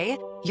they say,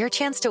 your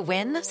chance to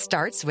win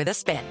starts with a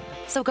spin.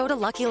 So go to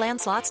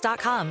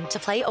LuckyLandSlots.com to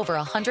play over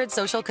 100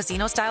 social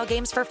casino-style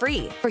games for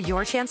free for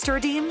your chance to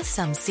redeem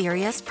some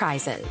serious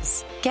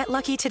prizes. Get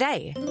lucky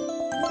today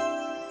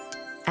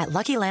at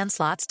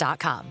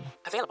LuckyLandSlots.com.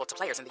 Available to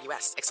players in the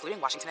U.S., excluding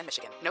Washington and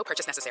Michigan. No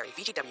purchase necessary.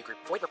 VGW Group.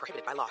 Void where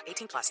prohibited by law.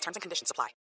 18+. Terms and conditions apply.